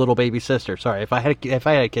cool little baby sister. Sorry, if I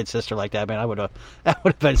had a kid sister like that, man, that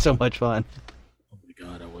would have been so much fun. Oh my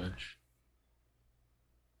God, I wish.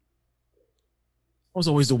 That was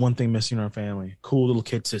always the one thing missing in our family. Cool little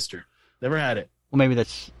kid sister. Never had it. Well, maybe that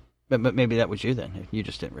was you then. You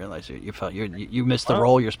just didn't realize it. You felt you missed the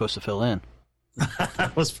role you're supposed to fill in.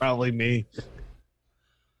 That was probably me.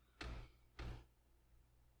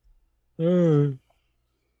 And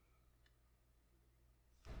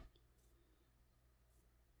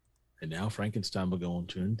now Frankenstein will go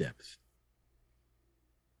into in depth.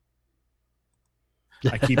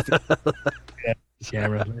 I keep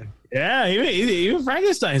camera. Yeah, even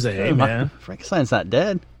Frankenstein's like, hey man, Frankenstein's not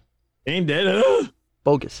dead. He ain't dead.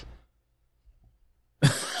 Bogus.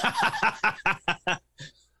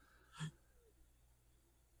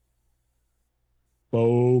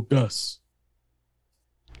 Bogus.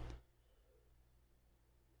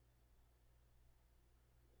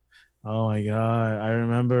 Oh my God, I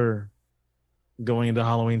remember going into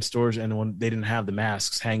Halloween stores, and when they didn't have the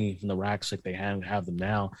masks hanging from the racks like they have them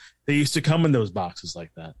now, they used to come in those boxes like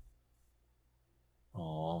that.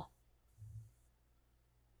 Oh.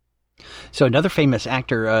 So another famous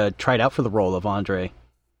actor tried out for the role of Andre.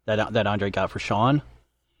 that Andre got for Sean.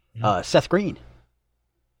 Seth Green.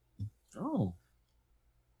 Oh.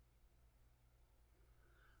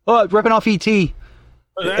 Oh, ripping off E.T.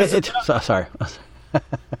 Oh, sorry.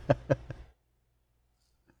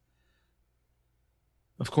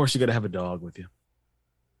 Of course, you got to have a dog with you.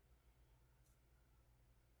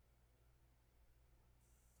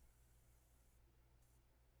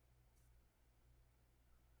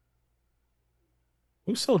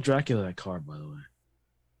 Who sold Dracula that card, by the way?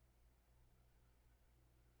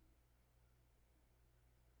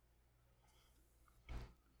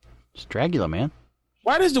 It's Dracula, man.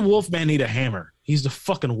 Why does the Wolfman need a hammer? He's the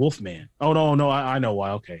fucking Wolfman. Oh, no, I know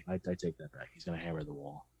why. Okay, I take that back. He's going to hammer the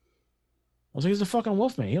wall. I was like, he's the fucking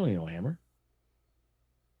Wolfman. He don't need no hammer.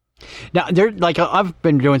 Now, I've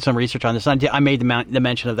been doing some research on this. I made the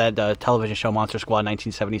mention of that television show Monster Squad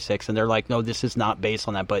 1976, and they're like, no, this is not based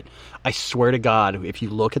on that. But I swear to God, if you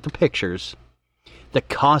look at the pictures, the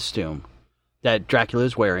costume that Dracula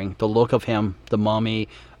is wearing, the look of him, the mummy,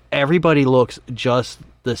 everybody looks just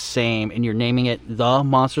the same. And you're naming it the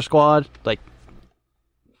Monster Squad? Like,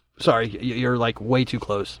 sorry, you're like way too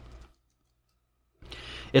close.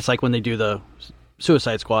 It's like when they do the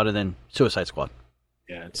Suicide Squad and then Suicide Squad.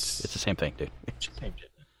 Yeah, it's the same thing, dude. Same shit.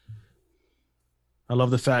 I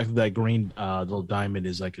love the fact that green little diamond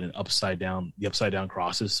is like the upside down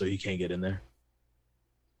crosses, so you can't get in there.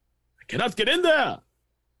 I cannot get in there.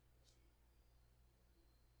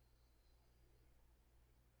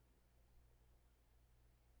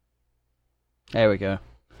 There we go.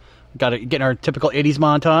 Got to get our typical 80s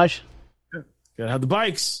montage. Gotta have the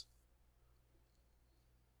bikes.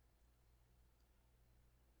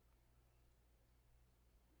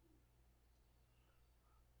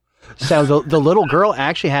 So the little girl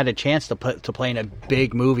actually had a chance to play in a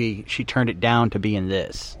big movie. She turned it down to be in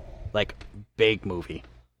this, like, big movie.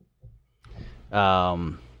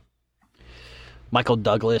 Michael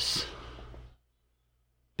Douglas,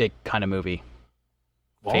 big kind of movie.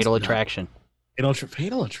 Fatal Attraction.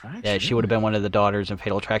 Fatal Attraction. Yeah, she would have been one of the daughters in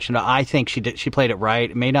Fatal Attraction. I think she played it right.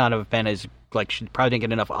 It may not have been as, like, she probably didn't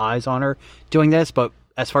get enough eyes on her doing this, but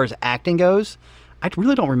as far as acting goes, I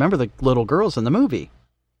really don't remember the little girls in the movie.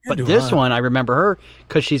 But this one, I remember her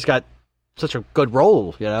because she's got such a good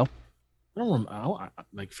role, you know? I don't remember,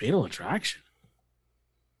 like Fatal Attraction.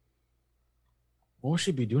 What would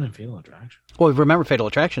she be doing in Fatal Attraction? Well, remember Fatal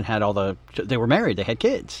Attraction had they were married, they had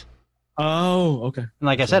kids. Oh, okay. And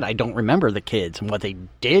like I said, I don't remember the kids and what they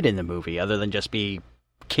did in the movie other than just be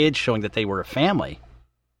kids showing that they were a family.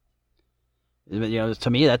 You know, to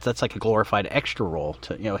me, that's like a glorified extra role.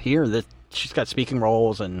 Here, she's got speaking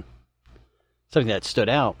roles and something that stood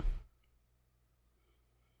out.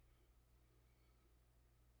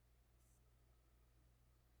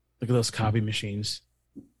 Look at those copy machines.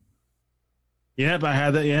 Yep, I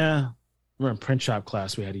had that. Yeah, we're in print shop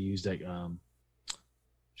class. We had to use that,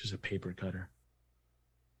 just a paper cutter.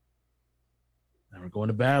 Now we're going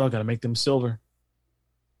to battle. Got to make them silver.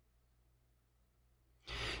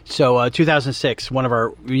 So, 2006.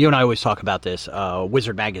 You and I always talk about this.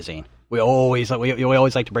 Wizard Magazine. We always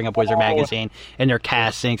like to bring up Wizard Magazine and their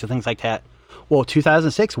castings and things like that. Well,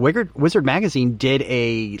 2006, Wizard Magazine did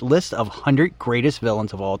a list of 100 greatest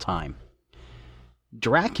villains of all time.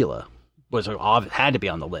 Dracula had to be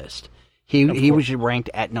on the list. He was ranked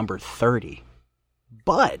at number 30,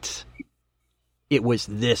 but it was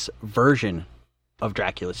this version of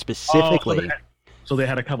Dracula specifically. So they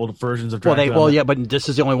had a couple of versions of Dracula. Well, yeah, but this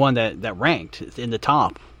is the only one that ranked in the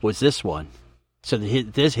top was this one. So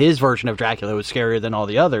his version of Dracula was scarier than all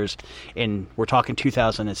the others, and we're talking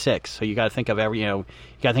 2006. So you got to think of you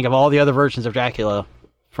got to think of all the other versions of Dracula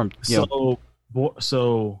from. So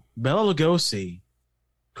Bela Lugosi,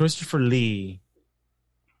 Christopher Lee.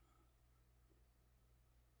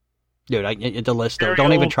 Dude, the list.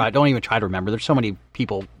 Don't even try to remember. There's so many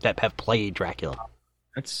people that have played Dracula.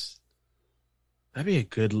 That'd be a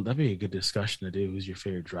good discussion to do. Who's your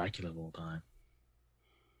favorite Dracula of all time?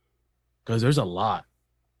 Because there's a lot,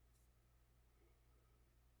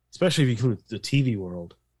 especially if you include the TV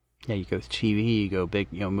world. Yeah, you go TV, you go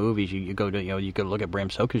big, movies. You go to, you could look at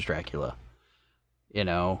Bram Stoker's Dracula.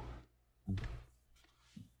 You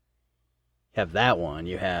have that one.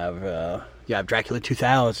 You have Dracula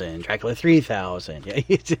 2000, Dracula 3000.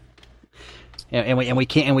 Yeah, and we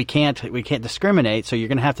can't discriminate. So you're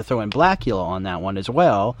going to have to throw in Blackula on that one as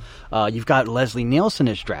well. You've got Leslie Nielsen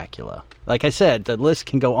as Dracula. Like I said, the list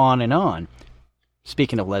can go on and on.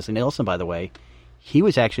 Speaking of Leslie Nielsen, by the way, he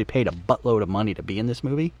was actually paid a buttload of money to be in this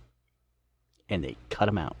movie, and they cut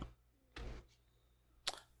him out.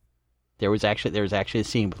 There was actually a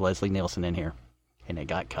scene with Leslie Nielsen in here, and it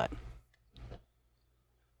got cut.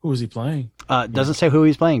 Who was he playing? Doesn't say who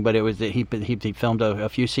he's playing, but it was he filmed a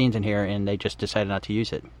few scenes in here, and they just decided not to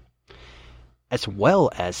use it. As well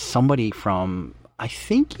as somebody from, I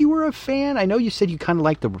think you were a fan. I know you said you kind of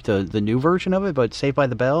liked the new version of it, but Saved by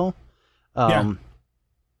the Bell. Yeah.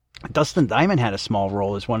 Dustin Diamond had a small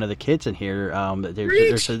role as one of the kids in here.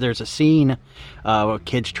 There's a scene of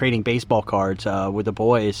kids trading baseball cards with the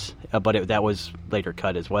boys, but that was later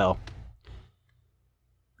cut as well.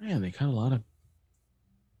 Man, they cut a lot of.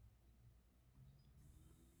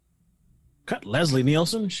 Cut Leslie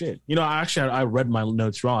Nielsen? Shit. You know, I read my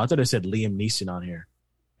notes wrong. I thought I said Liam Neeson on here.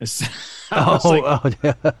 I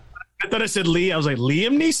thought I said Lee. I was like,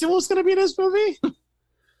 Liam Neeson was going to be in this movie?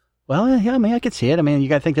 Well, yeah, I mean, I could see it. I mean, you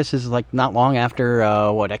got to think this is like not long after,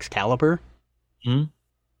 Excalibur? Hmm?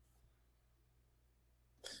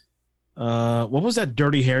 What was that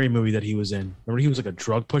Dirty Harry movie that he was in? Remember he was like a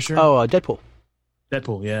drug pusher? Oh, Deadpool.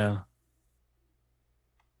 Deadpool, yeah.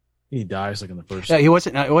 He dies like in the first. Yeah, he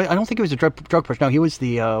wasn't. I don't think he was a drug pusher. No, he was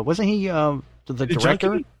the. Wasn't he the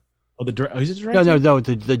director? Junkie? Oh, he's the director. No.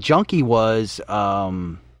 The junkie was.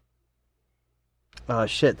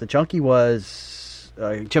 Shit. The junkie was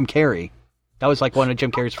Jim Carrey. That was like one of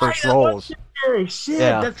Jim Carrey's first roles. Jim Carrey. Shit,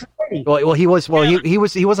 yeah. That's right. Well, he was. Well, he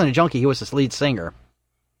wasn't a junkie. He was the lead singer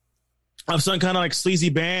of some kind of like sleazy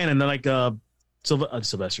band, and then like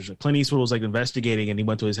Sylvester Clint Eastwood was like investigating, and he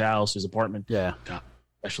went to his house, his apartment. Yeah. God.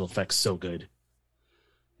 Special effects so good.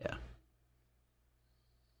 Yeah.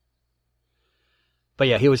 But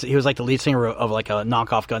yeah, he was like the lead singer of like a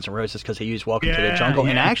knockoff Guns N' Roses because he used Welcome to the Jungle.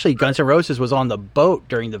 Yeah. And actually Guns N' Roses was on the boat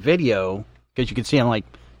during the video because you could see him like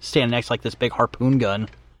standing next to like this big harpoon gun.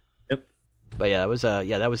 Yep. But yeah, that was the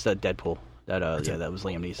Deadpool. That was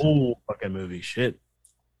Liam Neeson. Oh, fucking movie. Shit.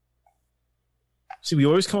 See, we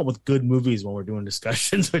always come up with good movies when we're doing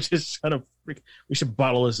discussions, which is kind of we should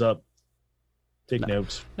bottle this up. Take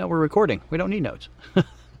notes. No, we're recording. We don't need notes.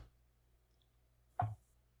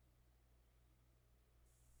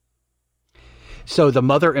 So the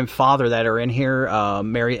mother and father that are in here,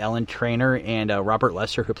 Mary Ellen Trainor and Robert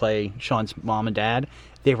Lester, who play Sean's mom and dad,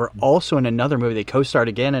 they were also in another movie. They co-starred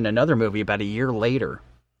again in another movie about a year later.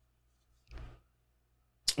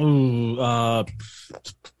 Ooh,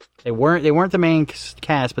 they weren't the main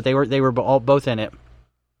cast, but they were both in it.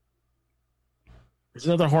 Is it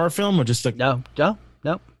another horror film or just like no?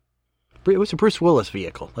 It was a Bruce Willis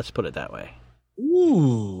vehicle. Let's put it that way.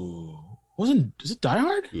 Ooh, is it Die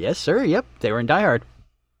Hard? Yes, sir. Yep, they were in Die Hard.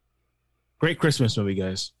 Great Christmas movie,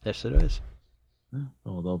 guys. Yes, it is.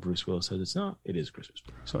 Although Bruce Willis says it's not, it is a Christmas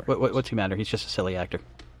movie. Sorry. What's he matter? He's just a silly actor.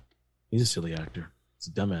 He's a silly actor. He's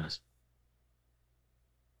a dumbass.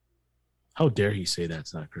 How dare he say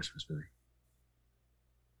that's not a Christmas movie?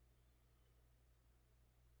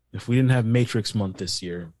 If we didn't have Matrix month this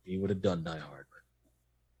year, he would have done Die Hard.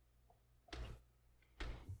 But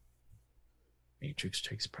Matrix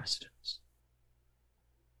takes precedence.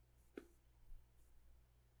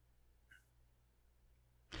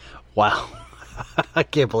 Wow. I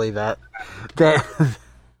can't believe that. The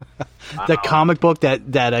comic book that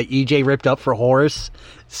EJ ripped up for Horace,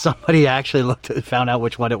 somebody actually found out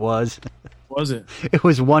which one it was. What was it? It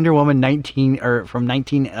was Wonder Woman from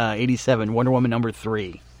 1987, Wonder Woman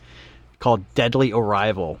 #3. Called Deadly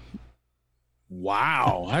Arrival.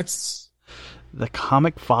 Wow, that's... The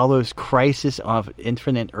comic follows Crisis of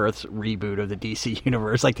Infinite Earths reboot of the DC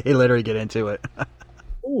universe. Like, they literally get into it.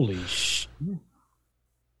 Holy shit.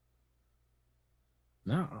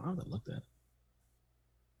 No, I haven't looked at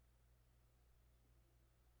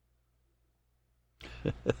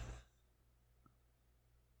it. Let's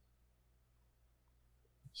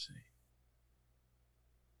see.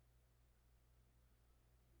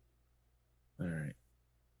 All right.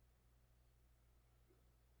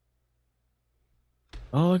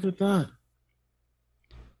 Oh, look at that.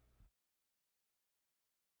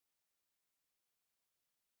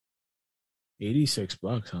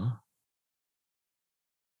 $86, huh?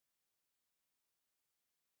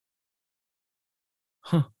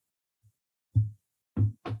 Huh.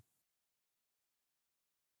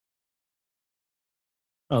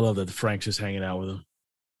 I love that Frank's just hanging out with him.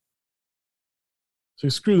 So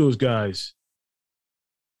screw those guys.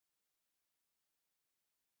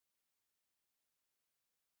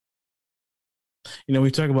 You know,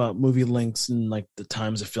 we talk about movie lengths and like the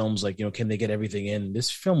times of films, like, you know, can they get everything in?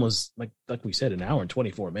 This film was like we said, an hour and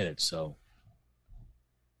 24 minutes. So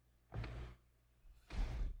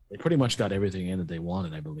they pretty much got everything in that they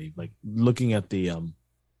wanted, I believe. Like looking at the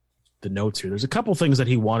notes here, there's a couple things that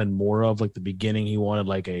he wanted more of. Like the beginning, he wanted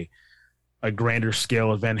like a grander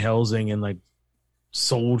scale of Van Helsing and like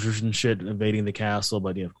soldiers and shit invading the castle,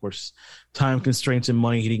 but of course, time constraints and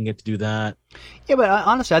money, he didn't get to do that. Yeah, but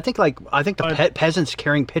honestly, I think the peasants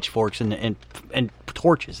carrying pitchforks and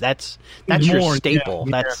torches. That's your staple.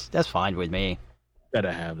 Yeah. That's fine with me.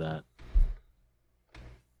 Gotta have that.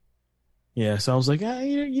 Yeah, so I was like,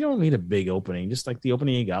 you don't need a big opening. Just like the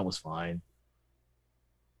opening you got was fine.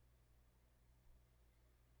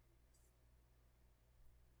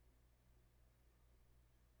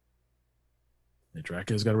 The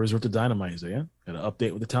Dracula's got to resort to dynamite. So yeah, got to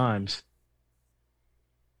update with the times.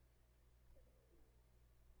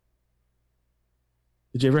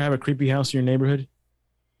 Did you ever have a creepy house in your neighborhood?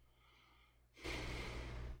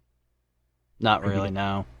 Not really,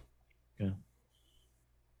 no. Yeah.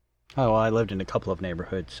 Oh, well, I lived in a couple of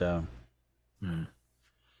neighborhoods, so.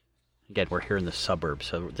 Again, we're here in the suburbs,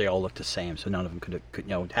 so they all look the same. So none of them could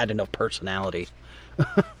had enough personality.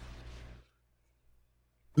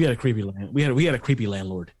 We had a creepy we had a creepy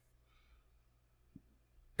landlord.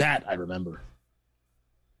 That I remember.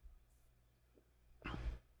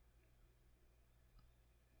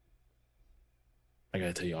 I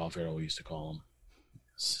gotta tell you off air what we used to call him.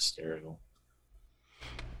 It's hysterical.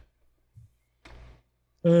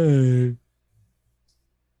 Hey.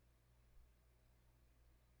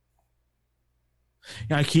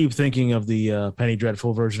 Yeah, I keep thinking of the Penny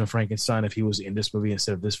Dreadful version of Frankenstein if he was in this movie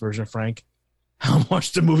instead of this version of Frank. How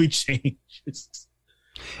much the movie changes.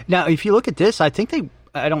 Now, if you look at this, I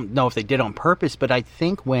don't know if they did on purpose, but I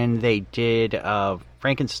think when they did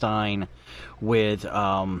Frankenstein with,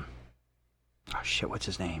 what's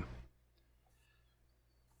his name?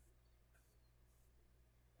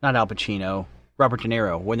 Not Al Pacino, Robert De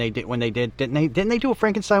Niro. When they did, didn't they do a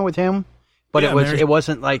Frankenstein with him? But yeah, it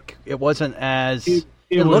wasn't as,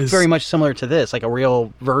 it looked very much similar to this, like a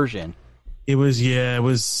real version. It was.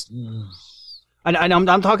 And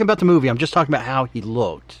I'm talking about the movie. I'm just talking about how he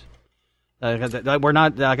looked. We're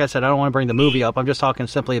not, like I said, I don't want to bring the movie up. I'm just talking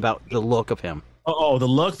simply about the look of him. Oh, the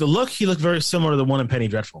look. The look. He looked very similar to the one in Penny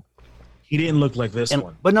Dreadful. He didn't look like this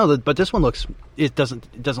one. But no, but this one looks. It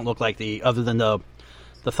doesn't look like the other than the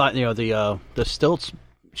stilts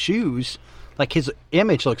shoes. Like his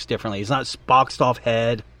image looks differently. He's not boxed off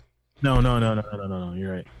head. No.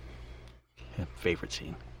 You're right. Favorite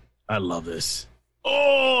scene. I love this.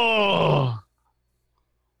 Oh.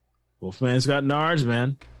 Wolfman's got nards,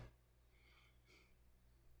 man.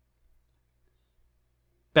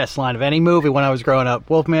 Best line of any movie when I was growing up.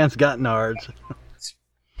 Wolfman's got nards.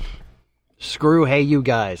 Screw hey you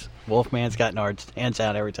guys. Wolfman's got nards. Hands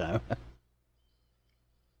out every time.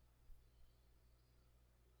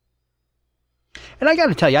 And I got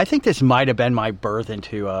to tell you, I think this might have been my birth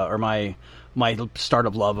into, or my start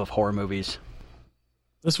of love of horror movies.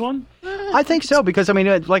 This one? I think so, because, I mean,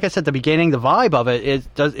 like I said at the beginning, the vibe of it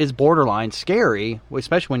is borderline scary,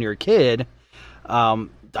 especially when you're a kid.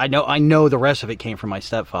 I know the rest of it came from my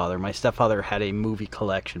stepfather. My stepfather had a movie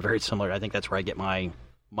collection, very similar. I think that's where I get my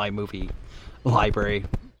movie library.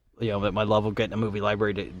 My love of getting a movie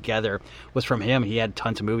library together was from him. He had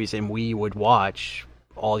tons of movies, and we would watch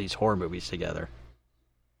all these horror movies together.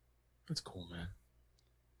 That's cool, man.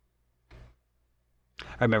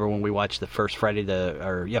 I remember when we watched the first Friday the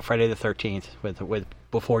 13th with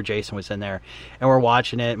before Jason was in there, and we're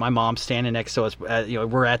watching it. My mom's standing next to us.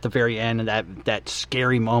 We're at the very end, and that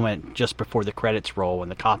scary moment just before the credits roll when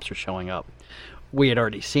the cops are showing up. We had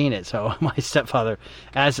already seen it, so my stepfather,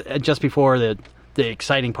 just before the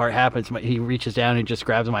exciting part happens, he reaches down and just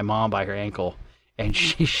grabs my mom by her ankle, and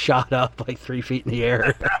she shot up like 3 feet in the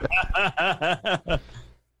air.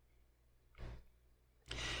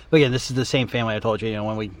 But again, this is the same family I told you.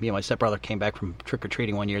 When me and my stepbrother came back from trick or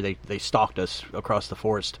treating one year, they stalked us across the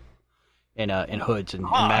forest in hoods and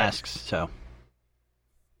masks. So,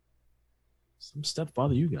 some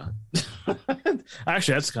stepfather you got.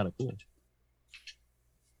 Actually, that's kind of cool.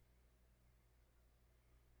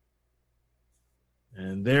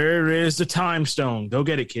 And there is the time stone. Go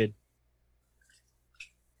get it, kid.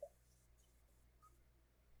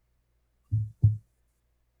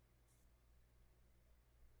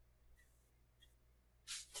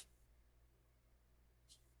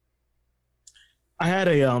 I had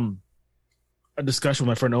a discussion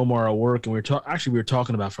with my friend Omar at work, and we were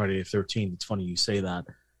talking about Friday the 13th. It's funny you say that.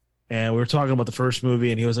 And we were talking about the first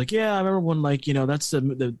movie, and he was like, "Yeah, I remember when, that's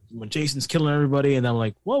the when Jason's killing everybody." And I'm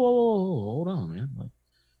like, "Whoa, hold on, man!"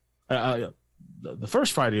 The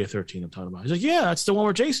first Friday the 13th I'm talking about. He's like, "Yeah, that's the one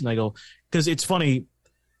where Jason." I go, because it's funny.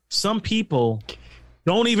 Some people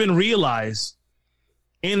don't even realize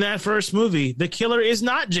in that first movie the killer is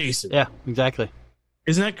not Jason. Yeah, exactly.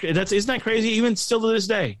 Isn't that crazy? Even still to this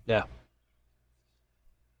day. Yeah.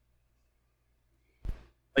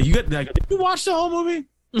 You got like, did you watch the whole movie?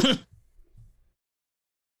 It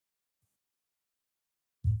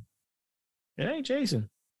ain't Jason.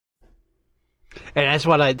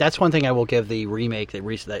 And that's one thing I will give the remake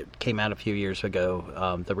that came out a few years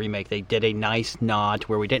ago. The remake, they did a nice nod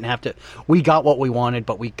where we didn't have to. We got what we wanted,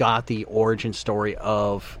 but we got the origin story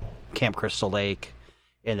of Camp Crystal Lake,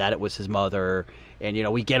 and that it was his mother, and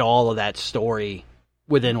we get all of that story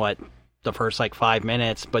within the first 5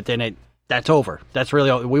 minutes, but then that's over. That's really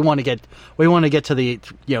all we want to get. We want to get to the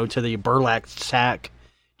to the burlap sack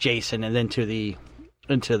Jason, and then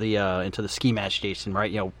into the ski match Jason,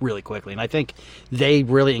 right? Really quickly. And I think they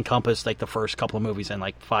really encompassed the first couple of movies in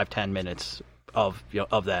 5-10 minutes of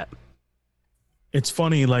that. It's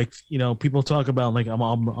funny, people talk about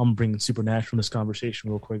I'm bringing Supernatural in this conversation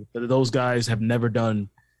real quick, but those guys have never done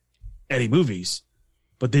any movies.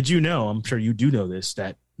 But did you know? I'm sure you do know this,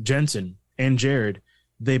 that Jensen and Jared,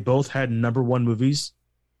 they both had #1 movies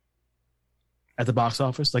at the box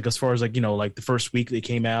office. As far as the first week they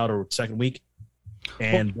came out or second week.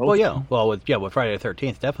 And with Friday the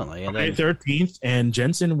 13th, definitely. And Friday the 13th, and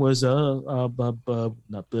Jensen was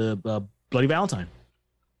Bloody Valentine,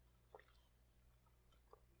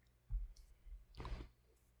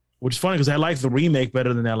 which is funny because I like the remake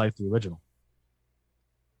better than I like the original.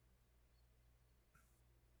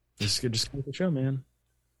 Just go the show, man.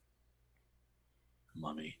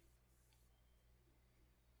 Mummy.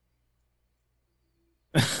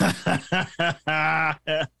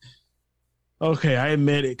 Okay, I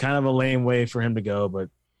admit it, kind of a lame way for him to go, but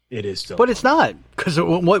it is still. But it's not, because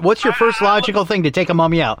what's your first logical thing to take a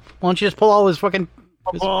mummy out? Why don't you just pull all his fucking...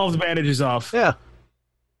 Pull all the bandages off. Yeah.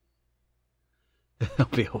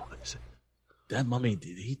 That mummy,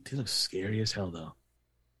 he looks scary as hell, though.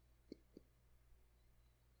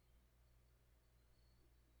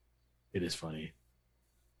 It is funny.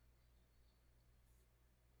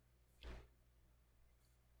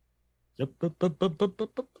 Yep.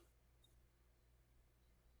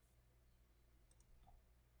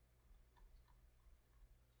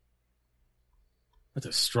 That's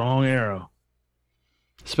a strong arrow.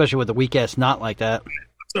 Especially with a weak ass knot like that.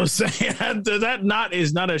 So saying that knot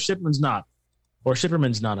is not a shipman's knot. Or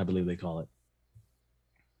shipperman's knot, I believe they call it.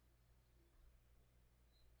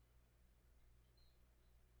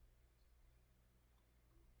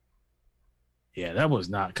 Yeah, that was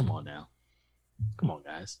not. Come on now. Come on,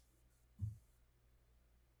 guys.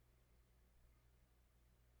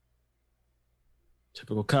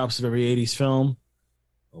 Typical cops of every 80s film.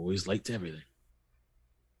 Always late to everything.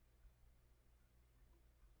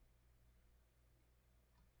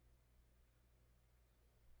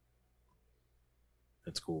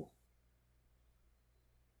 That's cool.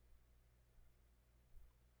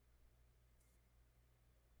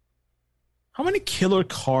 How many killer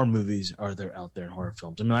car movies are there out there in horror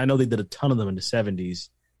films? I mean, I know they did a ton of them in the 70s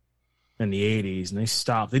and the 80s, and they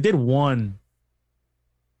stopped. They did one.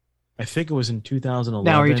 I think it was in 2011.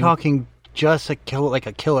 Now, are you talking just a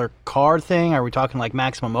killer car thing? Are we talking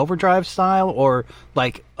Maximum Overdrive style, or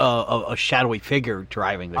a shadowy figure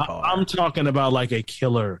driving the car? I'm talking about a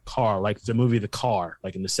killer car, like the movie The Car,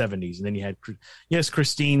 in the 70s. And then you had, yes,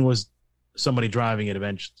 Christine was somebody driving it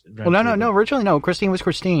eventually. Well, no. Originally, no. Christine was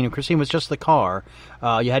Christine. Christine was just the car.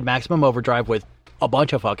 You had Maximum Overdrive with a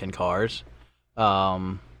bunch of fucking cars.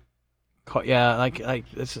 Yeah,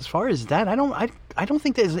 as far as that, I don't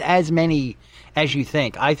think there's as many as you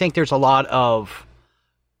think. I think there's a lot of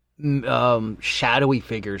shadowy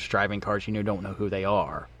figures driving cars. Don't know who they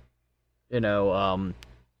are.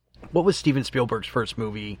 What was Steven Spielberg's first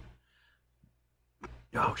movie?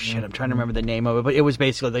 Oh shit, I'm trying to remember the name of it, but it was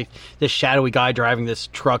basically this shadowy guy driving this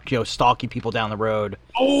truck, stalking people down the road.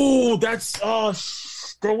 Oh, that's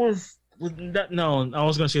that was that. No, I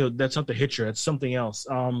was gonna say that's not The Hitcher. That's something else.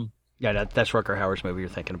 Yeah, that's Rutger Hauer's movie you're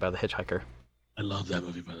thinking about, The Hitchhiker. I love that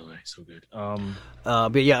movie, by the way. So good.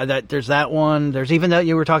 But yeah, there's that one. There's even that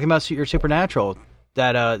you were talking about your Supernatural.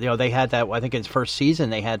 That they had that. I think in its first season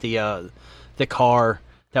they had the car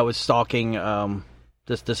that was stalking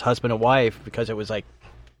this husband and wife because it was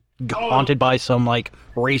haunted by some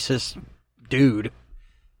racist dude.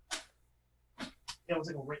 It was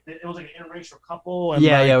an interracial couple. And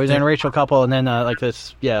it was an interracial couple, and then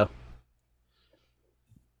this, yeah.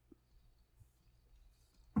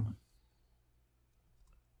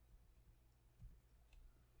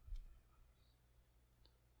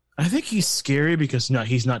 I think he's scary because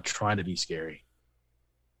he's not trying to be scary.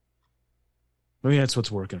 Maybe that's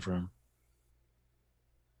what's working for him.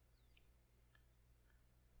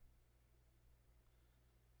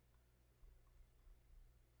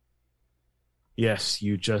 Yes,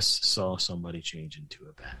 you just saw somebody change into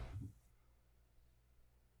a bat.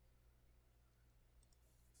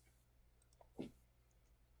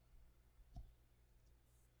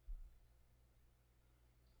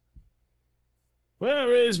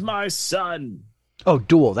 Where is my son? Oh,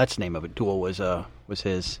 Duel. That's the name of it. Duel was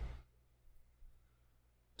his.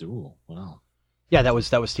 Duel. Wow. Yeah, that was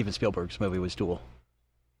Steven Spielberg's movie. Was Duel.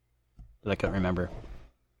 That I couldn't remember.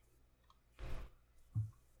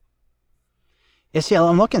 Yeah, see,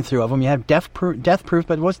 I'm looking through of them. You have Death Proof, but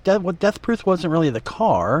Death Proof wasn't really the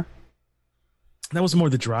car. That was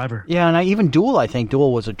more the driver. Yeah, and even Duel, I think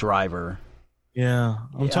Duel was a driver. Yeah,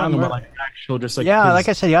 I'm talking about like actual, just like yeah, like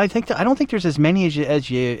I said, I don't think there's as many as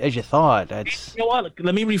you thought. That's you know what?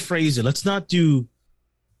 Let me rephrase it. Let's not do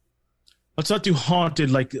haunted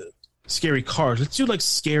like scary cars. Let's do like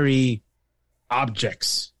scary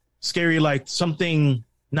objects, scary like something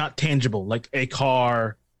not tangible, like a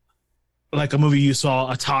car. Like a movie you saw,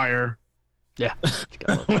 a tire. Yeah.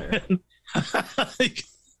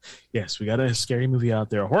 Yes, we got a scary movie out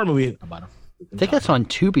there, a horror movie about I think that's on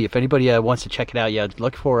Tubi. If anybody wants to check it out, yeah,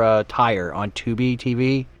 look for a Tire on Tubi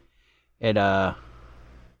TV. And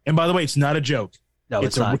by the way, it's not a joke. No,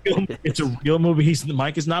 it's not. It's a real movie.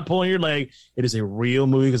 Mike is not pulling your leg. It is a real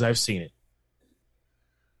movie because I've seen it.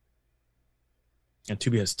 And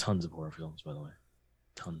Tubi has tons of horror films, by the way.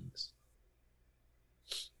 Tons.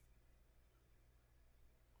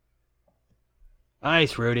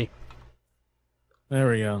 Nice, Rudy. There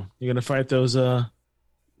we go. You're gonna fight those. I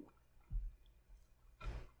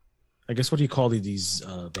guess what do you call these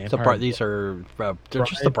vampires? These are they're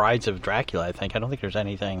just the brides of Dracula. I think. I don't think there's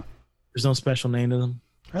anything. There's no special name to them.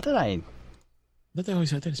 Or did I? But they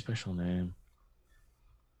always had a special name.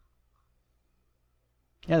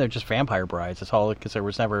 Yeah, they're just vampire brides. That's all. Because there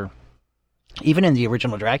was never, even in the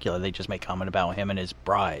original Dracula, they just make comment about him and his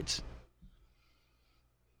brides.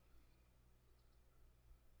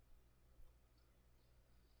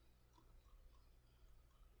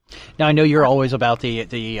 Now I know you're always about the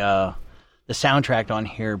soundtrack on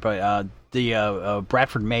here, but the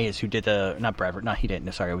Bradford Mays, who did he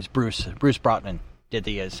didn't. Sorry, it was Bruce Brotman did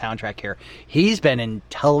the soundtrack here. He's been in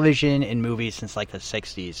television and movies since like the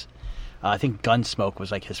 '60s. I think Gunsmoke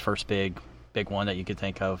was like his first big one that you could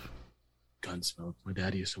think of. Gunsmoke. My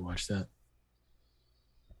dad used to watch that.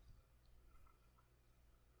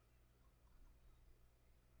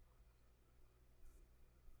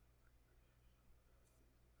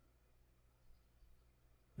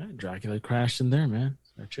 Dracula crashed in there, man.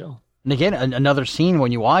 Chill. And again, another scene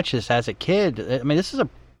when you watch this as a kid. I mean, this is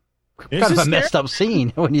kind of a messed up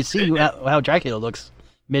scene when you see how Dracula looks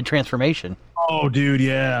mid-transformation. Oh, dude,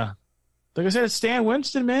 yeah. Like I said, it's Stan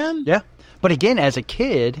Winston, man. Yeah, but again, as a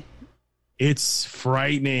kid, it's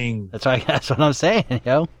frightening. That's what I'm saying,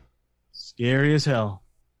 yo. Scary as hell.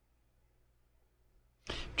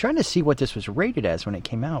 Trying to see what this was rated as when it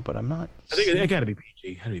came out, but I'm not. I think it got to be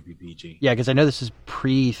PG. How do you be PG? Yeah, because I know this is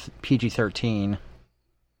pre-PG-13.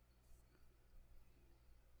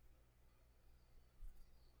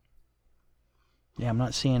 Yeah, I'm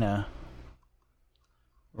not seeing a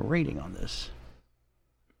rating on this.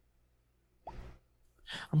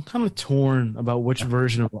 I'm kind of torn about which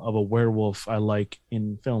version of a werewolf I like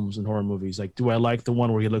in films and horror movies. Like, do I like the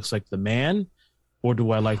one where he looks like the man? Or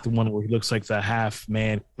do I like the one where he looks like the half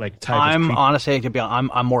man, like type? I'm honestly,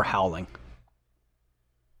 I'm more Howling.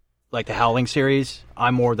 Like the Howling series,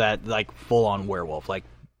 I'm more that like full on werewolf, like.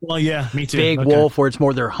 Well, yeah, me too. Big wolf, where it's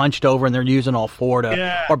more they're hunched over and they're using all four to,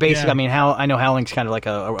 yeah, or basically, yeah. I mean, I know Howling's kind of like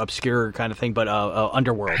a obscure kind of thing, but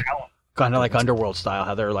Underworld, kind of like Underworld style,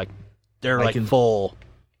 how they're like full.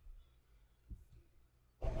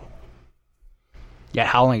 Yeah,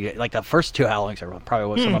 Howling, like the first two Howlings are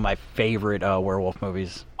probably some of my favorite werewolf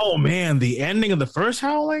movies. Oh man, the ending of the first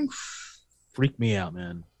Howling freaked me out,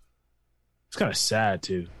 man. It's kind of sad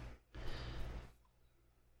too.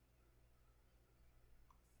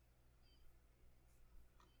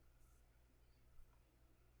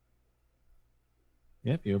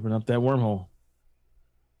 Yep, you open up that wormhole.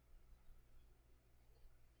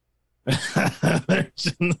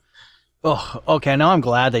 Oh, okay. Now I'm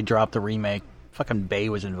glad they dropped the remake. Fucking Bay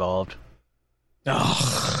was involved.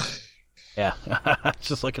 Oh, yeah.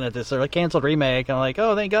 Just looking at this, they're like canceled remake. I'm like,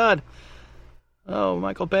 oh, thank God. Oh,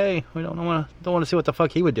 Michael Bay. We don't want to see what the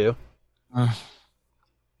fuck he would do.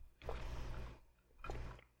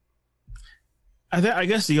 I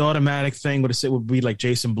guess the automatic thing would be like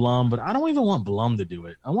Jason Blum, but I don't even want Blum to do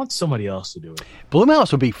it. I want somebody else to do it.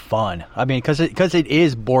 Blumhouse would be fun. I mean, because it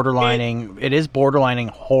is borderlining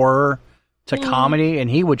horror to comedy, and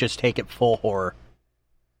he would just take it full horror.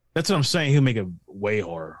 That's what I'm saying. He'll make it way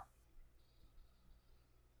horror.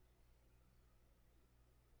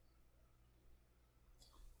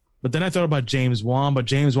 But then I thought about James Wan, but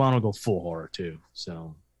James Wan will go full horror too.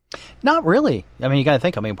 So Not really. I mean, you got to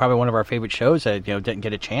think. I mean, probably one of our favorite shows that didn't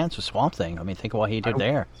get a chance was Swamp Thing. I mean, think of what he did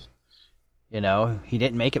there. He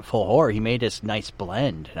didn't make it full horror. He made this nice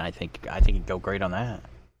blend, and I think he'd go great on that.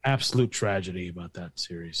 Absolute tragedy about that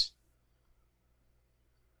series.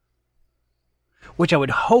 Which I would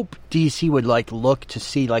hope DC would look to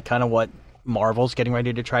see kind of what Marvel's getting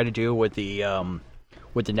ready to try to do with the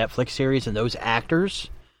Netflix series and those actors.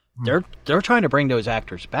 They're trying to bring those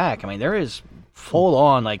actors back. I mean, there is full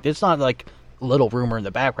on it's not like little rumor in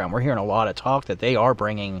the background. We're hearing a lot of talk that they are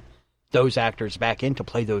bringing those actors back in to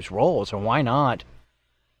play those roles, and why not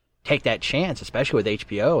take that chance, especially with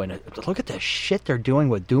HBO? And look at the shit they're doing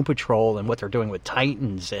with Doom Patrol and what they're doing with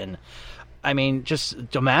Titans, and I mean, just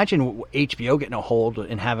imagine HBO getting a hold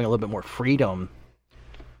and having a little bit more freedom,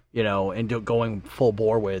 and going full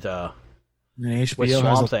bore with HBO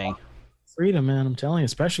Swamp Thing. Freedom, man, I'm telling you,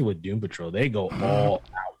 especially with Doom Patrol, they go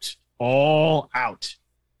all out.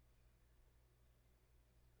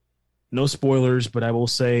 No spoilers, but I will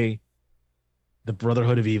say the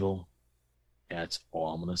Brotherhood of Evil. That's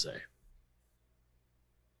all I'm going to say.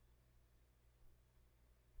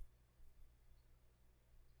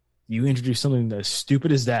 You introduce something as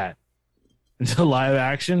stupid as that into live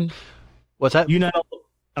action. What's that? You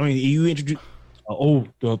introduce.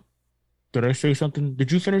 Did I say something?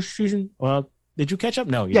 Did you finish season? Did you catch up?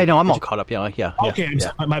 No. No, I'm all caught up. Yeah. Okay,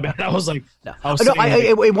 yeah. My bad. I was like, no.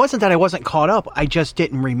 It wasn't that I wasn't caught up. I just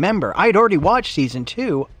didn't remember. I had already watched season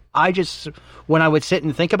 2. I just, when I would sit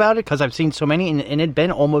and think about it, because I've seen so many, and it had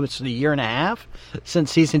been almost a year and a half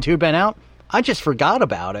since season 2 had been out, I just forgot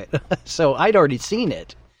about it. So I'd already seen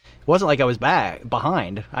it. It wasn't like I was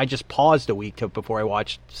behind. I just paused a week before I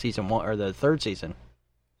watched season 1 or the 3rd season.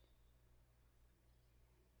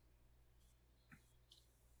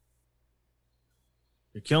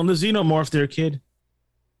 You're killing the xenomorph there, kid.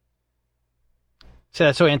 So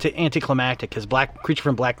that's so anticlimactic, because Creature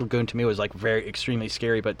from Black Lagoon to me was very extremely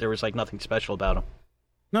scary, but there was nothing special about him.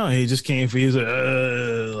 No, he just came for you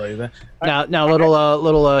like that. Now,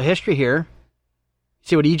 little history here.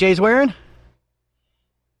 See what EJ's wearing?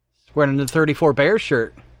 He's wearing the 34 Bears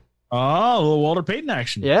shirt. Oh, a little Walter Payton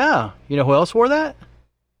action. Yeah. You know who else wore that?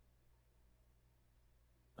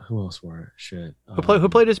 Who else wore it? Shit. Who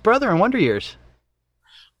played his brother in Wonder Years?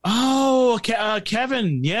 Oh,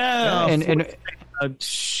 Kevin. Yeah.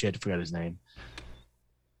 Shit, I forgot his name.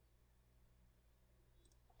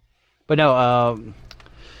 But no,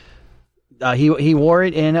 he wore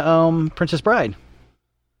it in Princess Bride.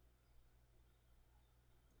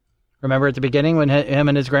 Remember at the beginning when him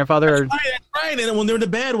and his grandfather That's right. And when they're in the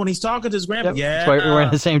bed, when he's talking to his grandpa. Yep. Yeah. We're wearing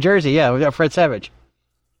the same jersey. Yeah, we got Fred Savage.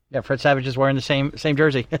 Yeah, Fred Savage is wearing the same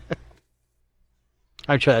jersey.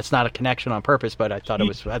 I'm sure that's not a connection on purpose, but I thought it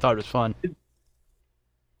was fun.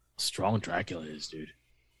 Strong Dracula is, dude.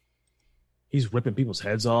 He's ripping people's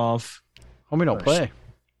heads off. Homie don't play.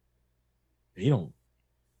 You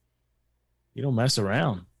don't mess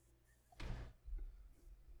around.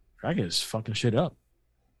 Dracula's fucking shit up.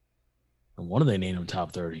 No wonder they named him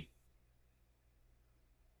top 30.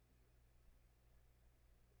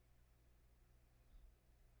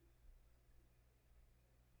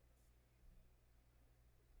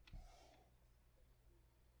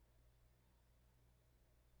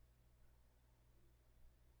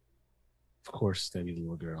 Of course, that'd be the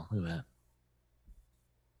little girl. Look at that.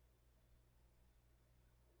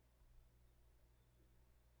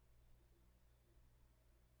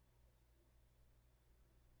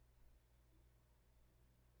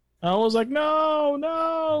 I was like,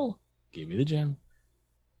 no. Give me the gem.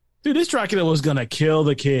 Dude, this Dracula was going to kill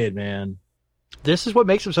the kid, man. This is what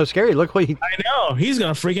makes him so scary. Look what I know. He's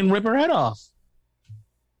going to freaking rip her head off.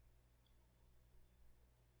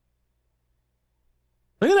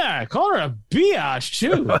 Look at that. Call her a biatch,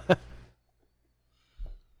 too.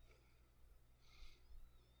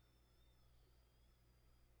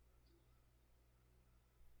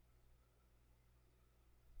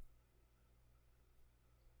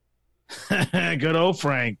 Good old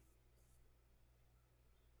Frank.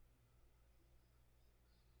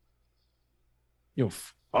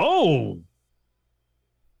 Oh!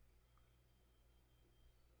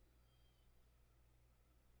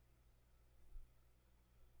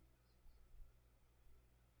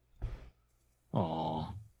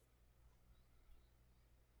 Aw.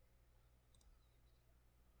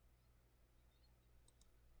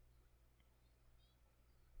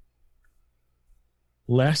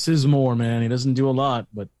 Less is more, man. He doesn't do a lot,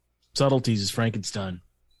 but subtleties is Frankenstein.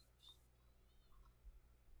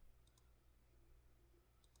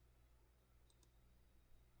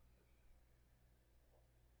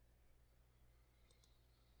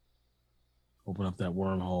 Open up that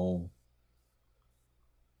wormhole.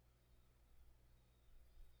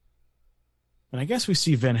 And I guess we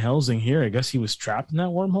see Van Helsing here. I guess he was trapped in that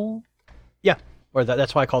wormhole. Yeah, or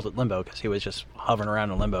that's why I called it limbo, because he was just hovering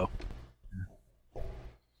around in limbo.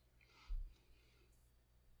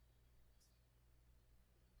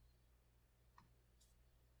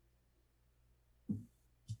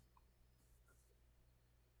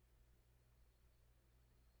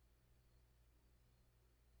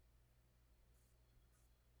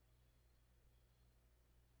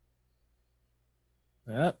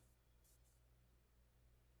 Yep.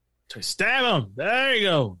 Try to stab him. There you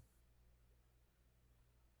go.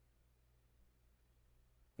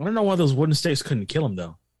 I don't know why those wooden stakes couldn't kill him,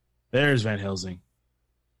 though. There's Van Helsing.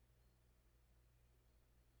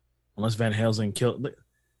 Unless Van Helsing killed...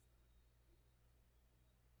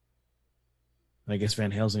 I guess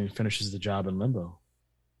Van Helsing finishes the job in limbo.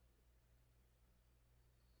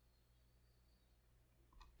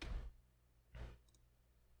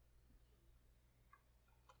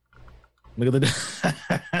 Look at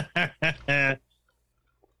the...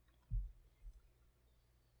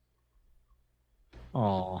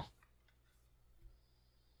 Aw.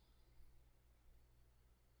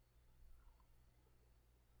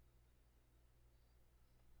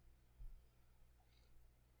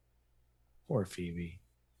 Poor Phoebe.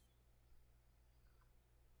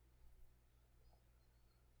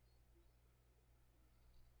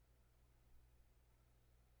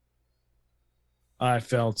 I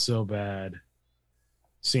felt so bad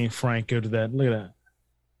seeing Frank go to that. Look at that.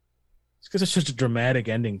 It's because it's such a dramatic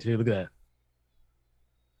ending, too. Look at that.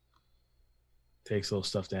 Takes a little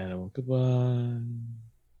stuffed animal. Goodbye.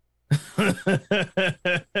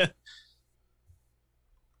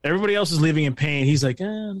 Everybody else is leaving in pain. He's like,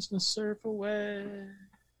 I'm just going to surf away.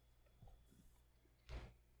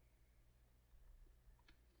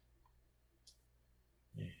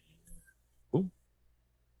 Yeah. Ooh.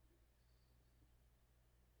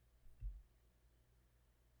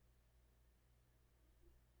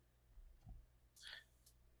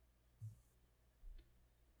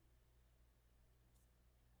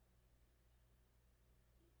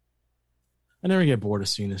 I never get bored of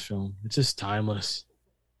seeing this film. It's just timeless.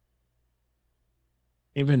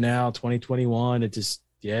 Even now, 2021, it just,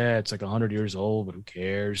 it's like 100 years old, but who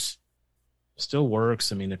cares? Still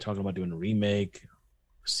works. I mean, they're talking about doing a remake,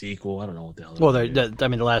 a sequel. I don't know what the hell. Well,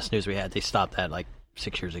 the last news we had, they stopped that like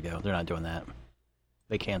 6 years ago. They're not doing that.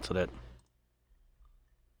 They canceled it.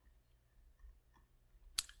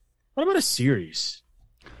 What about a series?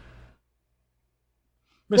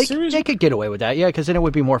 They could get away with that, yeah, because then it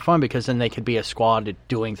would be more fun, because then they could be a squad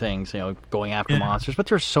doing things, going after monsters. But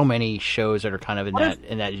there's so many shows that are kind of in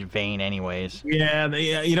that vein, anyways. Yeah,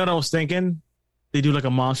 you know what I was thinking? They do like a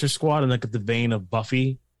Monster Squad and like the vein of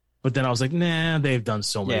Buffy. But then I was like, nah, they've done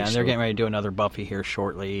so many. Yeah, and they're getting ready to do another Buffy here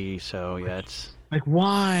shortly. So yeah, it's like,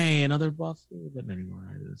 why another Buffy? But anymore,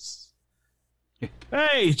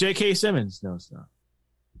 hey, J.K. Simmons. No, it's not.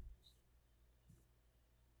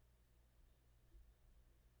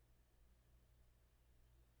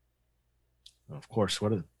 Of course,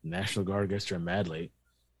 what a National Guard gets there mad late.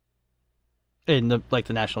 And the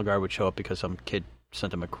National Guard would show up because some kid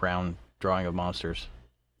sent them a crown drawing of monsters.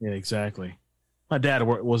 Yeah, exactly. My dad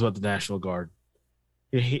was with the National Guard.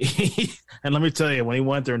 And let me tell you, when he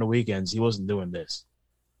went there in the weekends, he wasn't doing this.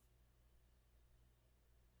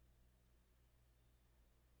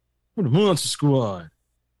 The Monster Squad.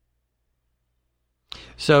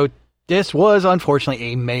 So this was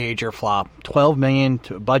unfortunately a major flop. $12 million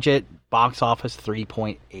to budget. Box office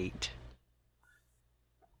 3.8.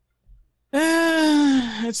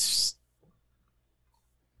 It's.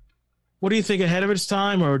 What do you think? Ahead of its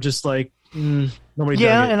time, or just like nobody?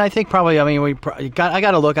 Yeah, and I think probably. I mean, I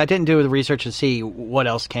got to look. I didn't do the research to see what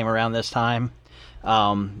else came around this time.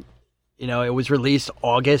 It was released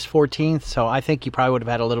August 14th, so I think you probably would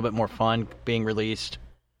have had a little bit more fun being released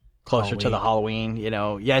closer to the Halloween.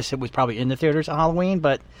 Yes, it was probably in the theaters on Halloween,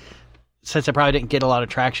 but since it probably didn't get a lot of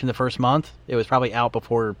traction the first month, it was probably out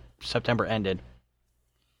before September ended.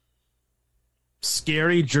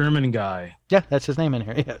 Scary German guy. Yeah, that's his name in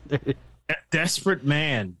here. Yeah. Desperate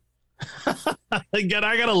Man. I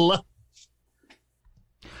gotta love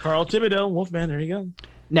Carl Thibodeau, Wolfman. There you go.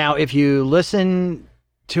 Now, if you listen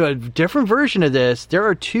to a different version of this, there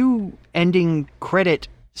are two ending credit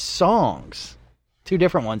songs, two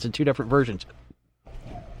different ones in two different versions.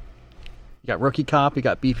 You got Rookie Cop, you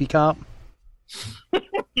got Beefy Cop.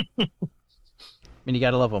 You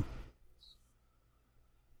gotta love them.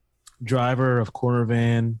 Driver of Corner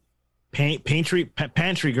Van, Pantry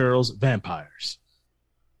Girls, Vampires.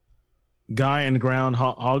 Guy and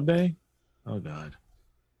Groundhog Day. Oh God.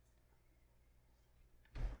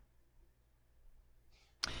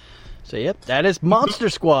 So yep, that is Monster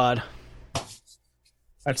Squad.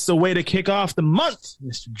 That's the way to kick off the month,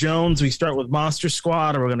 Mr. Jones. We start with Monster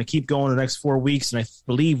Squad, and we're going to keep going the next 4 weeks. And I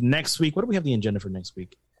believe next week, what do we have the agenda for next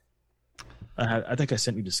week? I think I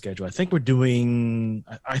sent you the schedule. I think we're doing.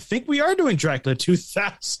 I think we are doing Dracula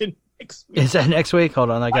 2000 next week. Is that next week?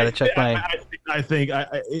 Hold on, I got to check my. I think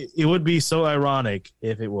it would be so ironic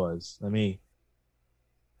if it was. I think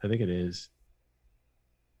it is.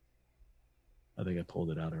 I think I pulled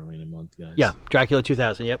it out early in the month, guys. Yeah, Dracula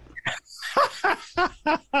 2000. Yep.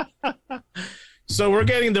 So we're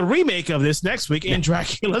getting the remake of this next week in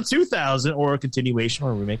Dracula 2000, or a continuation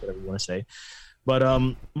or a remake, whatever you want to say. But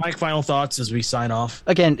Mike, final thoughts as we sign off.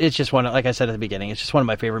 Again, it's just like I said at the beginning, it's just one of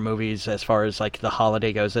my favorite movies as far as like the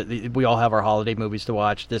holiday goes. We all have our holiday movies to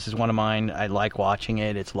watch. This is one of mine. I like watching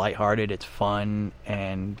it. It's lighthearted. It's fun,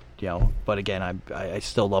 and But again, I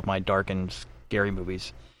still love my dark and scary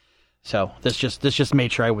movies. So this just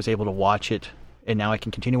made sure I was able to watch it, and now I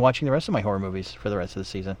can continue watching the rest of my horror movies for the rest of the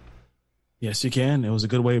season. Yes, you can. It was a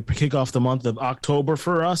good way to kick off the month of October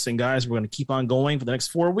for us. And guys, we're going to keep on going for the next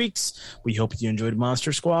 4 weeks. We hope you enjoyed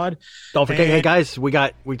Monster Squad. Don't forget, hey guys, we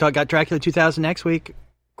got Dracula 2000 next week,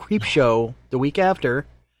 Creep Show the week after,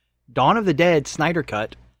 Dawn of the Dead Snyder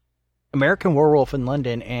Cut, American Werewolf in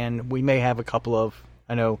London, and we may have a couple of.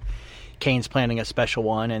 I know Kane's planning a special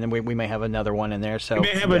one, and then we may have another one in there. So we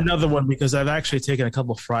may have another one because I've actually taken a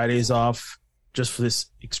couple of Fridays off just for this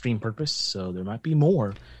extreme purpose. So there might be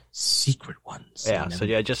more secret ones. Yeah, so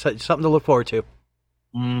just something to look forward to.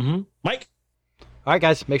 Mm-hmm. Mike? All right,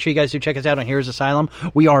 guys, make sure you guys do check us out on Heroes Asylum.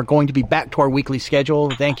 We are going to be back to our weekly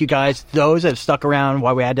schedule. Thank you, guys. Those that have stuck around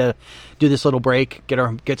while we had to do this little break,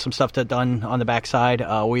 get some stuff done on the backside.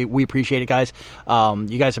 We appreciate it, guys.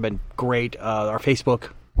 You guys have been great. Our Facebook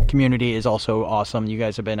community is also awesome. You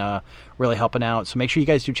guys have been really helping out. So make sure you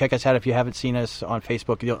guys do check us out if you haven't seen us on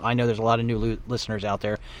Facebook. I know there's a lot of new listeners out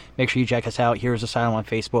there. Make sure you check us out. Heroes Asylum on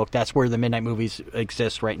Facebook. That's where the Midnight Movies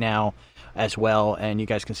exist right now as well. And you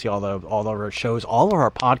guys can see all of our shows. All of our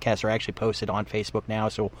podcasts are actually posted on Facebook now.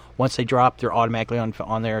 So once they drop, they're automatically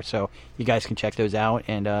on there. So you guys can check those out.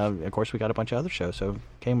 And of course, we got a bunch of other shows. So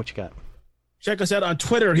Kane, what you got? Check us out on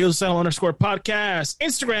Twitter, Heroes Asylum _podcast.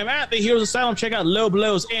 Instagram at the Heroes Asylum. Check out Low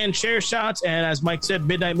Blows and Chair Shots. And as Mike said,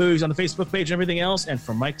 Midnight Movies on the Facebook page and everything else. And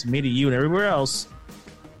from Mike to me to you and everywhere else,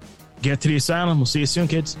 get to the asylum. We'll see you soon,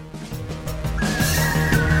 kids.